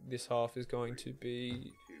like this half is going to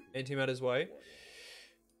be AntiMatters' way.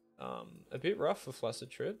 A bit rough for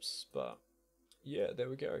Flaccid trips, but yeah, there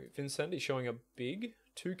we go. Vinsandi showing a big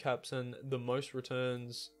 2 caps and the most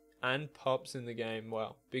returns and pups in the game.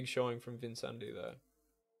 Wow, big showing from Vinsandi there.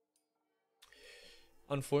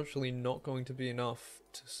 Unfortunately, not going to be enough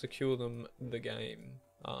to secure them the game,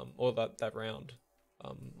 or that round,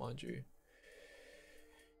 mind you.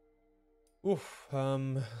 Oof, let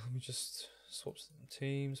me just swap some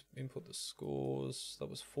teams, input the scores. That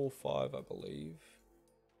was 4-5, I believe.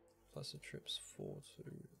 Flaccid trips 4-5.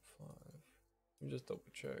 Let me just double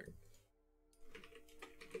check.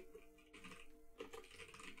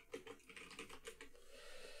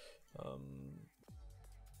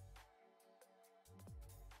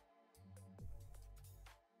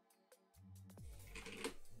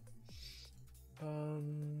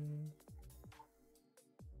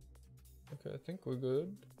 Okay, I think we're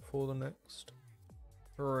good for the next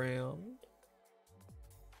round.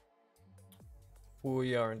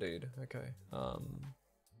 We are indeed. Okay.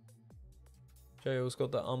 JL's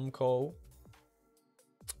got the call.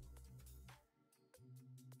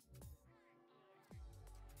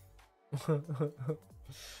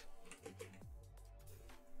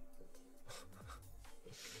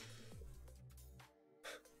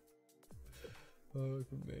 Oh,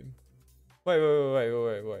 good meme. Wait.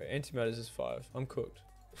 AntiMatters is 5. I'm cooked.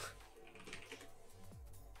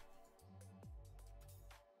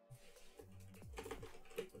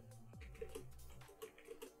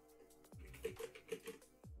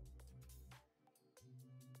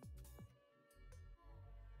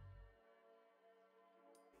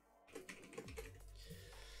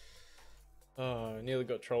 Oh, nearly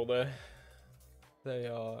got trolled there. They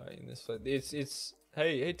are in this. It's.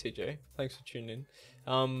 Hey TJ, thanks for tuning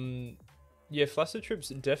in. Yeah, Flaccid trips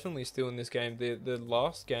definitely still in this game. The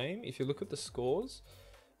last game, if you look at the scores,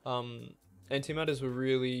 AntiMatters were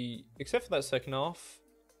really, except for that second half,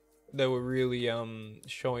 they were really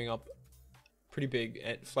showing up pretty big.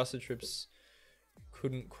 And Flaccid trips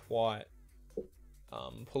couldn't quite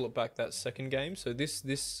pull it back that second game. So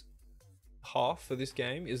this half for this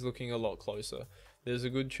game is looking a lot closer. There's a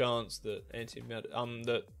good chance that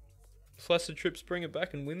that Flaccid trips bring it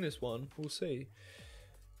back and win this one. We'll see.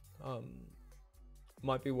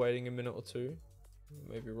 Might be waiting a minute or two.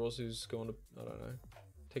 Maybe Rozu's going to, I don't know,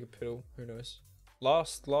 take a pill. Who knows?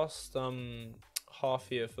 Last half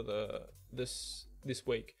here for this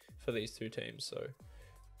week for these two teams. So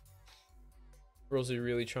Rozu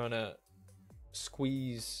really trying to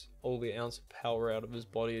squeeze all the ounce of power out of his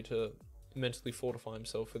body to mentally fortify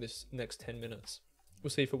himself for this next 10 minutes. We'll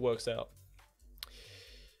see if it works out.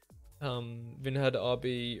 Vin had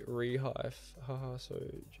RB rehive. Haha, so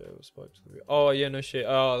Joe spoke to the... Oh, yeah, no shit.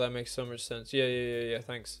 Oh, that makes so much sense. Yeah,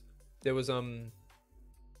 thanks. There was,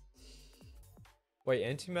 wait,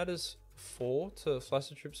 AntiMatters 4 to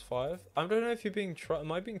Flaccid trips 5? I don't know if you're being...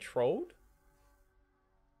 Am I being trolled?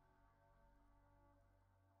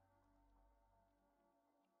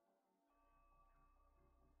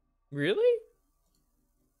 Really?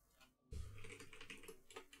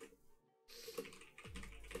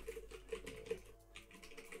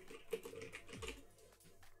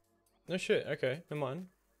 No shit, okay, never mind.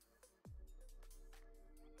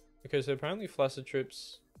 Okay, so apparently Flaccid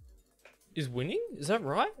Trips is winning? Is that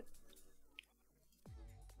right?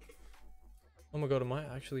 Oh my god, am I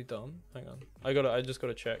actually dumb? Hang on. I just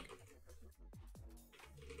gotta check.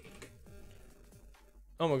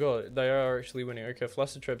 Oh my god, they are actually winning. Okay,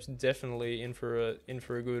 Flaccid Trips definitely in for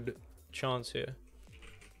a good chance here.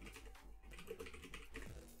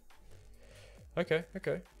 Okay,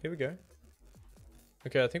 here we go.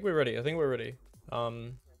 Okay, I think we're ready.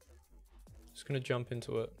 Just gonna jump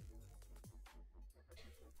into it.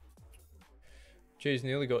 Jeez,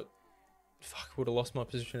 nearly got... Fuck, would have lost my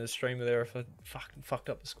position as streamer there if I fucking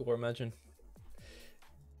fucked up the score, imagine.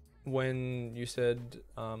 When you said,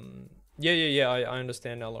 yeah, I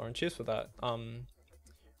understand now, Lauren. Cheers for that.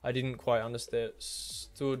 I didn't quite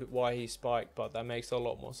understood why he spiked, but that makes a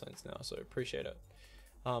lot more sense now, so appreciate it.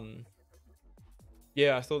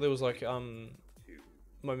 Yeah, I thought there was like,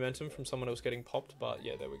 momentum from someone else getting popped, but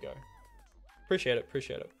yeah, there we go. Appreciate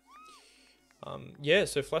it. Yeah,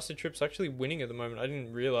 so Flaccid Trip's actually winning at the moment. I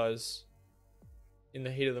didn't realize in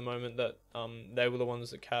the heat of the moment that they were the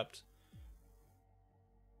ones that capped.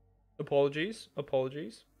 Apologies.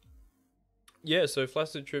 Yeah, so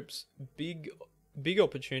Flaccid Trip's big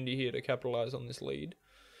opportunity here to capitalize on this lead.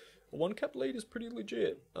 A 1-cap lead is pretty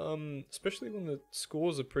legit, especially when the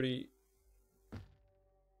scores are pretty,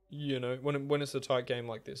 you know, when it's a tight game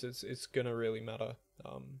like this, it's gonna really matter.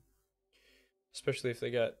 Especially if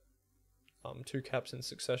they get 2 caps in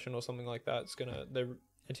succession or something like that.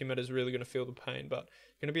 AntiMatters really gonna feel the pain, but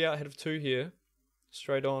gonna be out ahead of 2 here,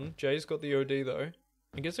 straight on. Jay's got the OD though.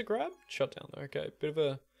 He gets a grab, shut down though. Okay, bit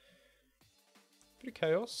of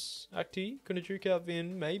chaos. Acti gonna juke out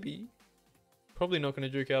Vin, maybe. Probably not gonna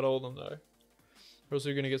juke out all of them though.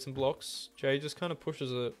 Rozu gonna get some blocks. Jay just kind of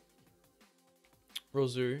pushes it.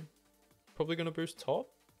 Rozu probably gonna boost top.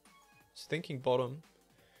 He's thinking bottom.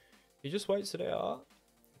 He just waits it out.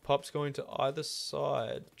 Pup's going to either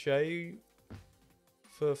side. Jay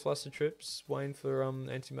for Flaccid Trips, Wayne for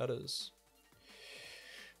AntiMatters.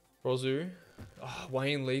 Rozu. Oh,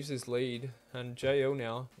 Wayne leaves his lead. And JL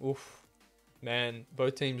now. Oof. Man,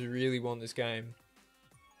 both teams really want this game.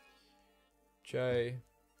 Jay.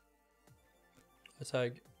 I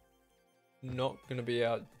tag. Not going to be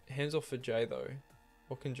out. Hands off for Jay though.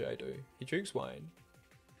 What can Jay do? He jukes Wayne.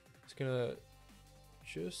 He's going to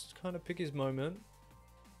just kind of pick his moment.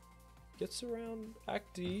 Gets around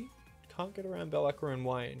Acti. Can't get around Belacra and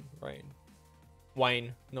Wayne.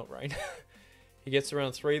 Wayne, not Rain. He gets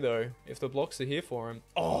around 3 though. If the blocks are here for him.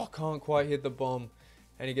 Oh, can't quite hit the bomb.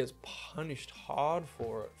 And he gets punished hard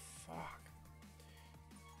for it. Fuck.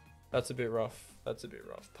 That's a bit rough.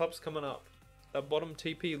 Pup's coming up. That bottom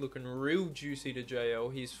TP looking real juicy to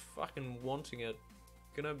JL. He's fucking wanting it.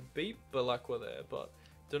 Gonna beat Belacqua there, but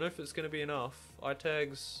don't know if it's gonna be enough.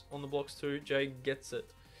 I-tags on the blocks too. Jay gets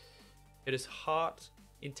it. It is heart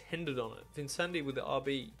intended on it. Vincenti with the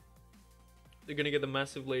RB. They're gonna get the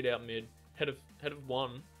massive lead out mid. Head of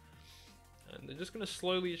 1. And they're just gonna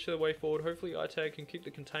slowly itch their way forward. Hopefully I-tag can keep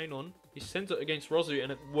the contain on. He sends it against Rozu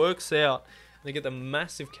and it works out. And they get the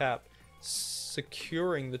massive cap,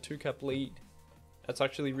 securing the 2-cap lead. That's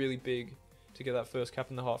actually really big to get that first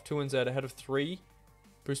cap in the half. 2NZ ahead of 3.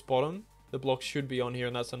 Boost bottom. The block should be on here,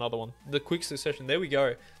 and that's another one. The quick succession. There we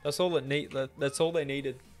go. That's all that's all they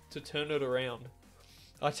needed to turn it around.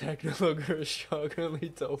 I tag no longer a shark, only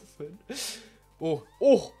dolphin. Oh,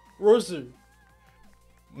 Rozu.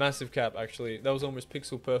 Massive cap, actually. That was almost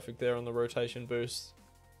pixel perfect there on the rotation boost.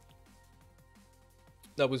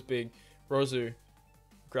 That was big. Rozu.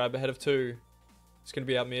 Grab ahead of 2. It's going to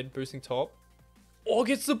be out mid, boosting top. Oh,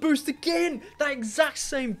 gets the boost again! That exact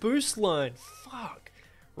same boost line. Fuck.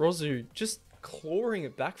 Rozu just clawing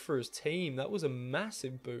it back for his team. That was a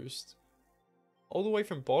massive boost. All the way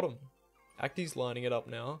from bottom. Acti's lining it up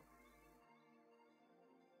now.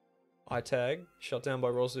 I-tag. Shut down by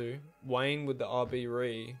Rozu. Wayne with the RB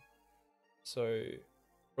re. So,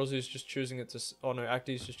 Rozu's just choosing it to... Oh no,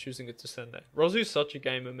 Acti's just choosing it to send there. Rozu's such a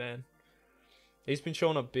gamer, man. He's been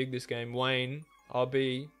showing up big this game. Wayne,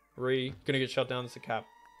 RB, re. Gonna get shut down as a cap.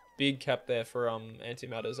 Big cap there for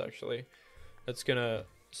AntiMatters, actually. That's gonna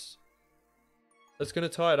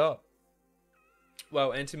tie it up. Wow,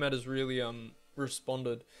 AntiMatters really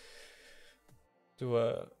responded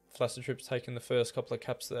to Flaccid Trips taking the first couple of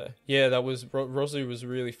caps there. Yeah, that was Rozu was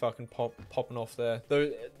really fucking popping off there.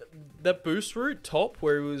 Though that boost route top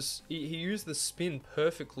where he used the spin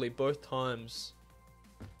perfectly both times,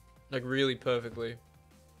 like really perfectly.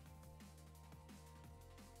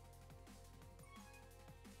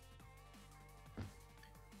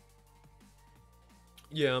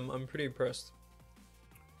 Yeah, I'm pretty impressed.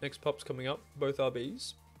 Next pop's coming up, both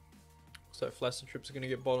RBs. So Flaccid Trips are going to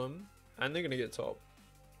get bottom, and they're going to get top.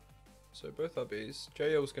 So both RBs.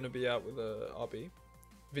 JL's going to be out with a RB.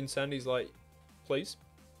 Vinsandy's like, please.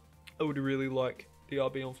 I would really like the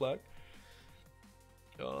RB on flag.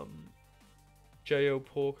 JL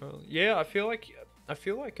poor currently. Yeah, I feel like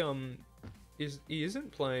he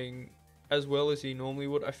isn't playing as well as he normally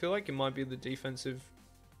would. I feel like it might be the defensive,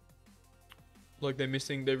 like they're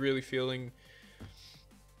really feeling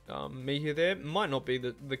me here there. Might not be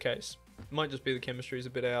the case. Might just be the chemistry's a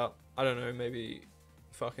bit out. I don't know, maybe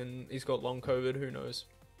fucking he's got long COVID, who knows.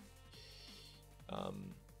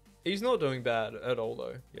 He's not doing bad at all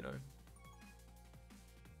though, you know.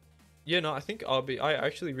 Yeah, no, I think RB, I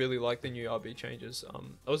actually really like the new RB changes.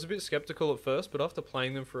 I was a bit skeptical at first, but after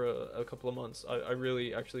playing them for a couple of months, I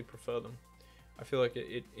really actually prefer them. I feel like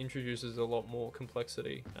it introduces a lot more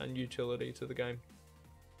complexity and utility to the game.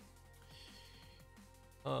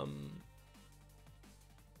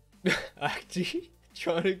 Acti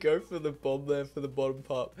trying to go for the bomb there for the bottom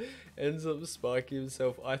part, ends up spiking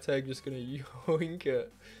himself. iTag just gonna yoink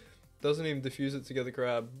it. Doesn't even defuse it to get the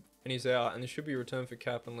grab, and he's out, and there should be a return for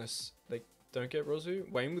cap unless they don't get Rozu.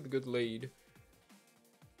 Wayne with a good lead.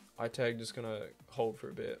 iTag just gonna hold for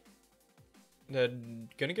a bit. They're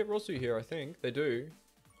gonna get Rozu here, I think. They do.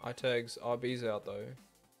 iTag's RB's out though.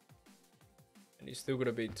 And he's still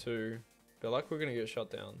gonna beat 2. But like we're gonna get shut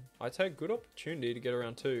down. iTag, good opportunity to get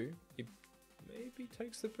around 2. He maybe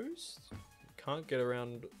takes the boost. Can't get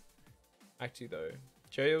around Acti though.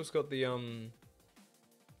 JL's got the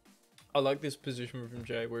I like this position from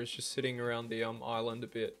Jay where he's just sitting around the island a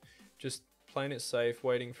bit. Just playing it safe,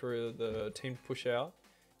 waiting for the team to push out.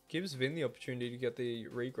 Gives Vin the opportunity to get the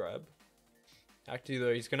re-grab. Acti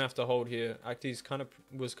though, he's gonna have to hold here. Acti's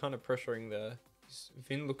was kind of pressuring there.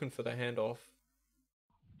 Vin looking for the handoff.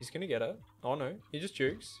 He's gonna get it. Oh no, he just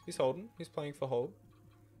jukes. He's holding. He's playing for hold.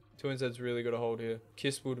 2NZ's really got a hold here.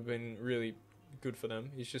 Kiss would have been really good for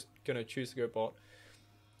them. He's just gonna choose to go bot.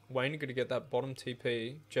 Wayne gonna get that bottom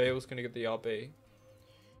TP. JL's gonna get the RB.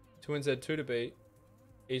 2NZ 2 to beat.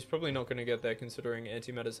 He's probably not gonna get there considering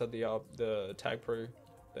AntiMatters had the tag pro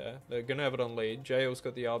there. They're gonna have it on lead. JL's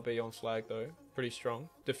got the RB on flag though. Pretty strong.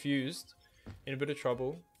 Diffused. In a bit of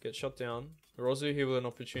trouble. Gets shut down. Rozu here with an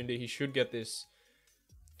opportunity. He should get this.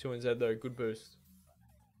 2NZ though. Good boost.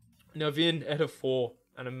 Now Vin at a 4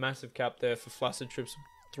 and a massive cap there for Flaccid Trips.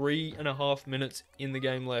 3.5 minutes in the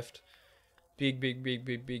game left. Big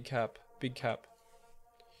cap. Big cap.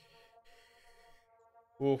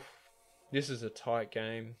 Oof. This is a tight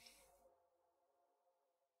game.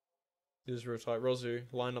 This is real tight. Rozu,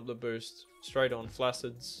 line up the boost. Straight on.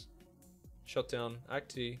 Flaccids. Shut down.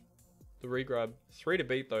 Acti. The regrab. 3 to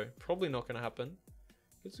beat though. Probably not going to happen.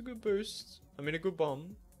 It's a good boost. I mean a good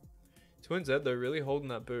bomb. 2NZ though, really holding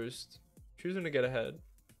that boost. Choosing to get ahead.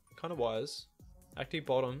 Kind of wise. Acti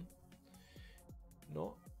bottom.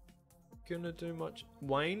 Not gonna do much.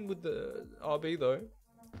 Wayne with the RB though.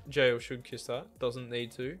 JL should kiss that. Doesn't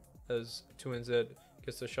need to. As 2NZ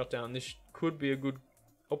gets the shutdown. This could be a good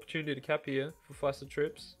opportunity to cap here for Flaccid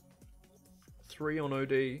Trips. 3 on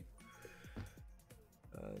OD.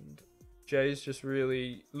 And Jay's just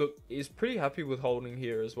really... Look, he's pretty happy with holding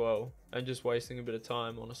here as well. And just wasting a bit of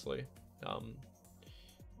time, honestly.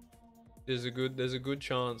 There's a good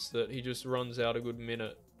chance that he just runs out a good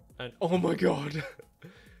minute. And oh my god!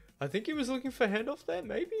 I think he was looking for handoff there,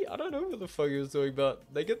 maybe? I don't know what the fuck he was doing, but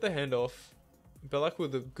they get the handoff. Belak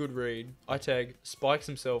with a good read. iTag spikes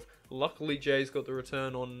himself. Luckily, Jay's got the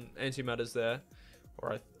return on AntiMatters there.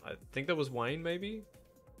 Or I think that was Wayne, maybe?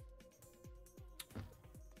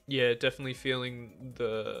 Yeah, definitely feeling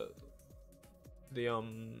the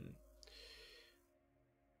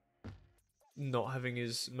not having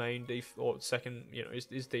his main or second, you know,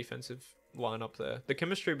 his defensive lineup there. The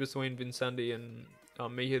chemistry between Vinsandy and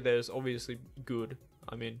Mihir there is obviously good.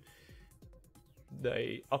 I mean,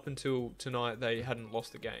 they up until tonight they hadn't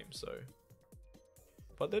lost a game, so.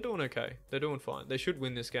 But they're doing okay. They're doing fine. They should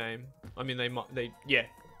win this game. I mean,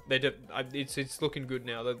 it's looking good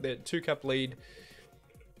now. They're 2-cap lead.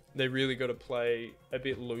 They really got to play a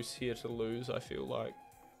bit loose here to lose, I feel like.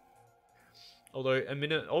 Although a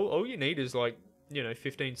minute, all you need is like, you know,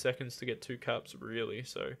 15 seconds to get 2 caps, really.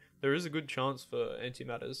 So there is a good chance for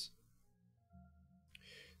AntiMatters.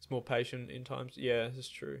 It's more patient in times. Yeah, that's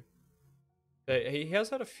true. He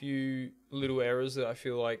has had a few little errors that I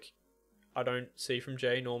feel like I don't see from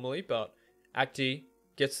Jay normally, but Acti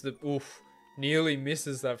gets the, oof, nearly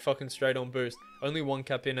misses that fucking straight on boost. Only 1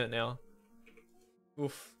 cap in it now.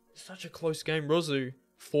 Oof, such a close game. Rozu,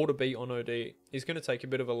 4 to beat on OD. He's going to take a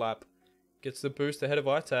bit of a lap. Gets the boost ahead of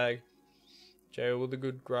iTag. Jay with a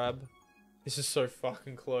good grab. This is so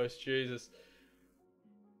fucking close, Jesus.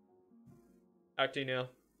 Acting now.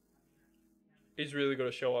 He's really got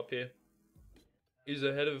to show up here. He's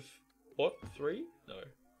ahead of, what, 3? No.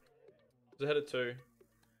 He's ahead of 2.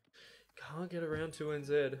 Can't get around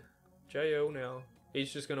 2NZ. JL now.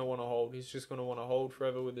 He's just going to want to hold. He's just going to want to hold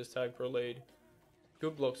forever with this tag pro lead.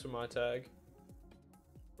 Good blocks from my tag.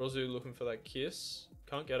 Rozu looking for that kiss.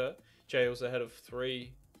 Can't get it. JL's ahead of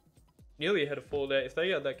 3. Nearly ahead of 4 there. If they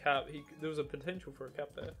had that cap, there was a potential for a cap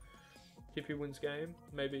there. Hippie wins game.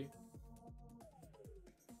 Maybe.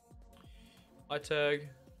 I tag.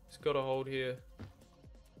 He's got a hold here.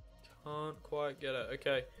 Can't quite get it.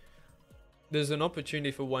 Okay. There's an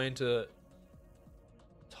opportunity for Wayne to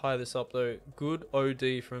tie this up though. Good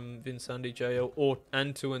OD from Vincenti JL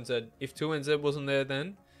and 2NZ. If 2NZ wasn't there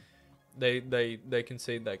then, they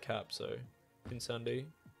concede that cap, so Vincenti.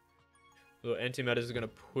 So AntiMatters is going to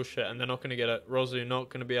push it and they're not going to get it. Rozu not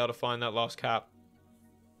going to be able to find that last cap.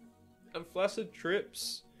 And Flaccid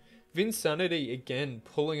trips. Vinsanity again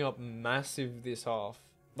pulling up massive this half.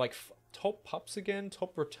 Like top pups again,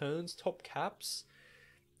 top returns, top caps.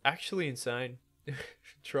 Actually insane.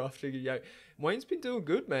 Drafting, yeah. Wayne's been doing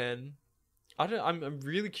good, man. I'm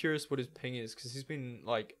really curious what his ping is because he's been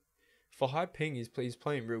like, for high ping, he's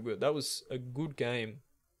playing real good. That was a good game.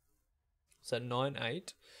 Is that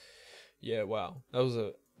 9-8? Yeah, wow. That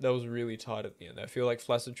was really tight at the end. I feel like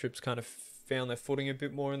Flaccid Trips kind of found their footing a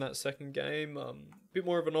bit more in that second game. A bit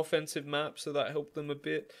more of an offensive map, so that helped them a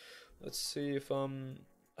bit. Let's see if I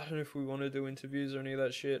don't know if we want to do interviews or any of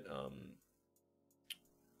that shit.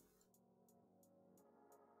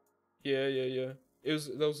 Yeah.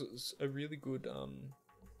 That was a really good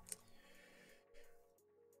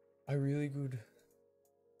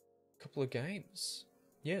couple of games.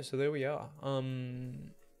 Yeah, so there we are.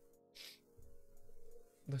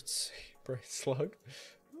 Let's see, Brain Slug.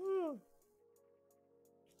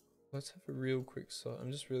 Let's have a real quick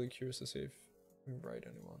I'm just really curious to see if we can raid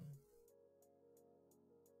anyone.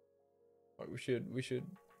 Right, we should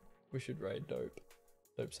raid Dope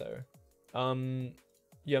Sayer.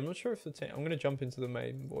 Yeah, I'm not sure if the team. I'm gonna jump into the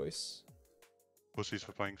main voice. Pussies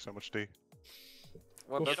for playing so much D.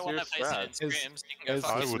 Well, that's your strat.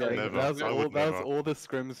 I would never. I would That never. was all the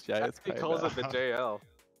scrims JS He played. calls it the JL.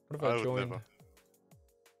 What if I I would joined? never.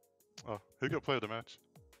 Oh, who got player of the match?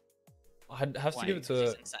 I'd have to give it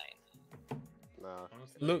to. Insane. Nah.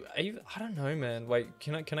 Look, I don't know, man. Wait,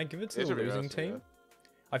 can I give it to It the should be losing Rozu, team? yeah.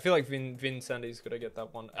 I feel like Vin Sandy's gotta get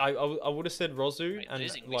that one. I would have said Rozu Wait, and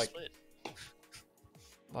losing, we like split.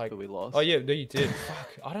 But we lost. oh yeah, no you did. Fuck,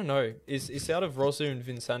 I don't know. It's out of Rozu and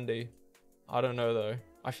Vincenti. I don't know though.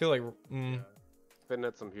 I feel like Finn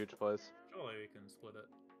had some huge plays. Surely we can split it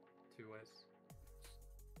 2 ways.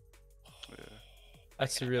 Yeah.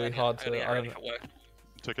 that's really hard to. I don't know.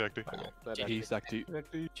 Take active. That GG's active.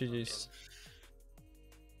 GG's.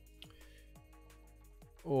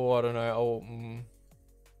 Oh, I don't know. Oh,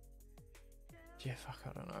 yeah, fuck,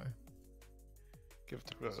 I don't know. Give it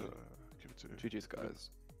to Give it to. GG's guys.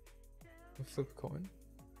 Flip a coin.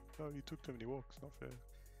 Oh, you took too many walks. Not fair.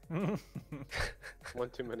 One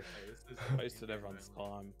too many. Hey, this is wasted everyone's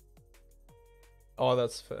time. Oh,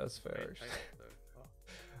 that's fair. That's fair. Hey,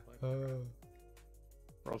 Actually.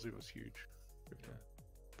 Rozu was huge. Yeah.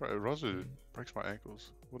 Bro, Rozu breaks my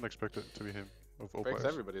ankles. Wouldn't expect it to be him. Of all Breaks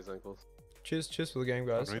players. everybody's ankles. Cheers for the game,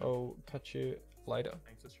 guys. Agreed. I'll catch you later.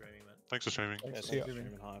 Thanks for streaming, man. Thanks for streaming. Yeah, See ya. thanks for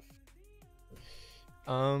streaming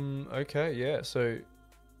Hive. Okay, yeah. So,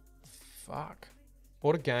 fuck.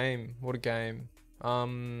 What a game.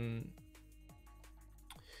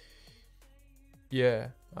 Yeah.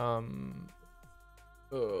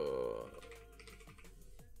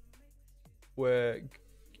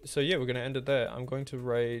 We're gonna end it there. I'm going to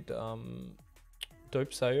raid Dope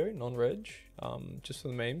Sayo non-reg just for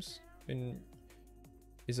the memes.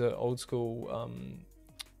 He's an old school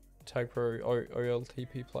tag pro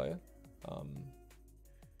OLTP player.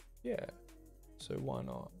 Yeah, so why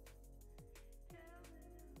not?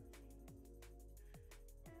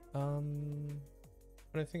 I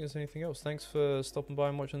don't think there's anything else. Thanks for stopping by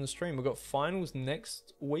and watching the stream. We've got finals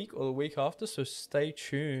next week or the week after, so stay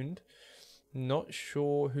tuned. Not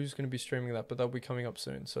sure who's going to be streaming that, but they'll be coming up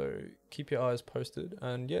soon. So keep your eyes posted.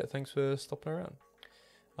 And yeah, thanks for stopping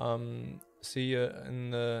around. See you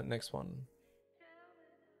in the next one.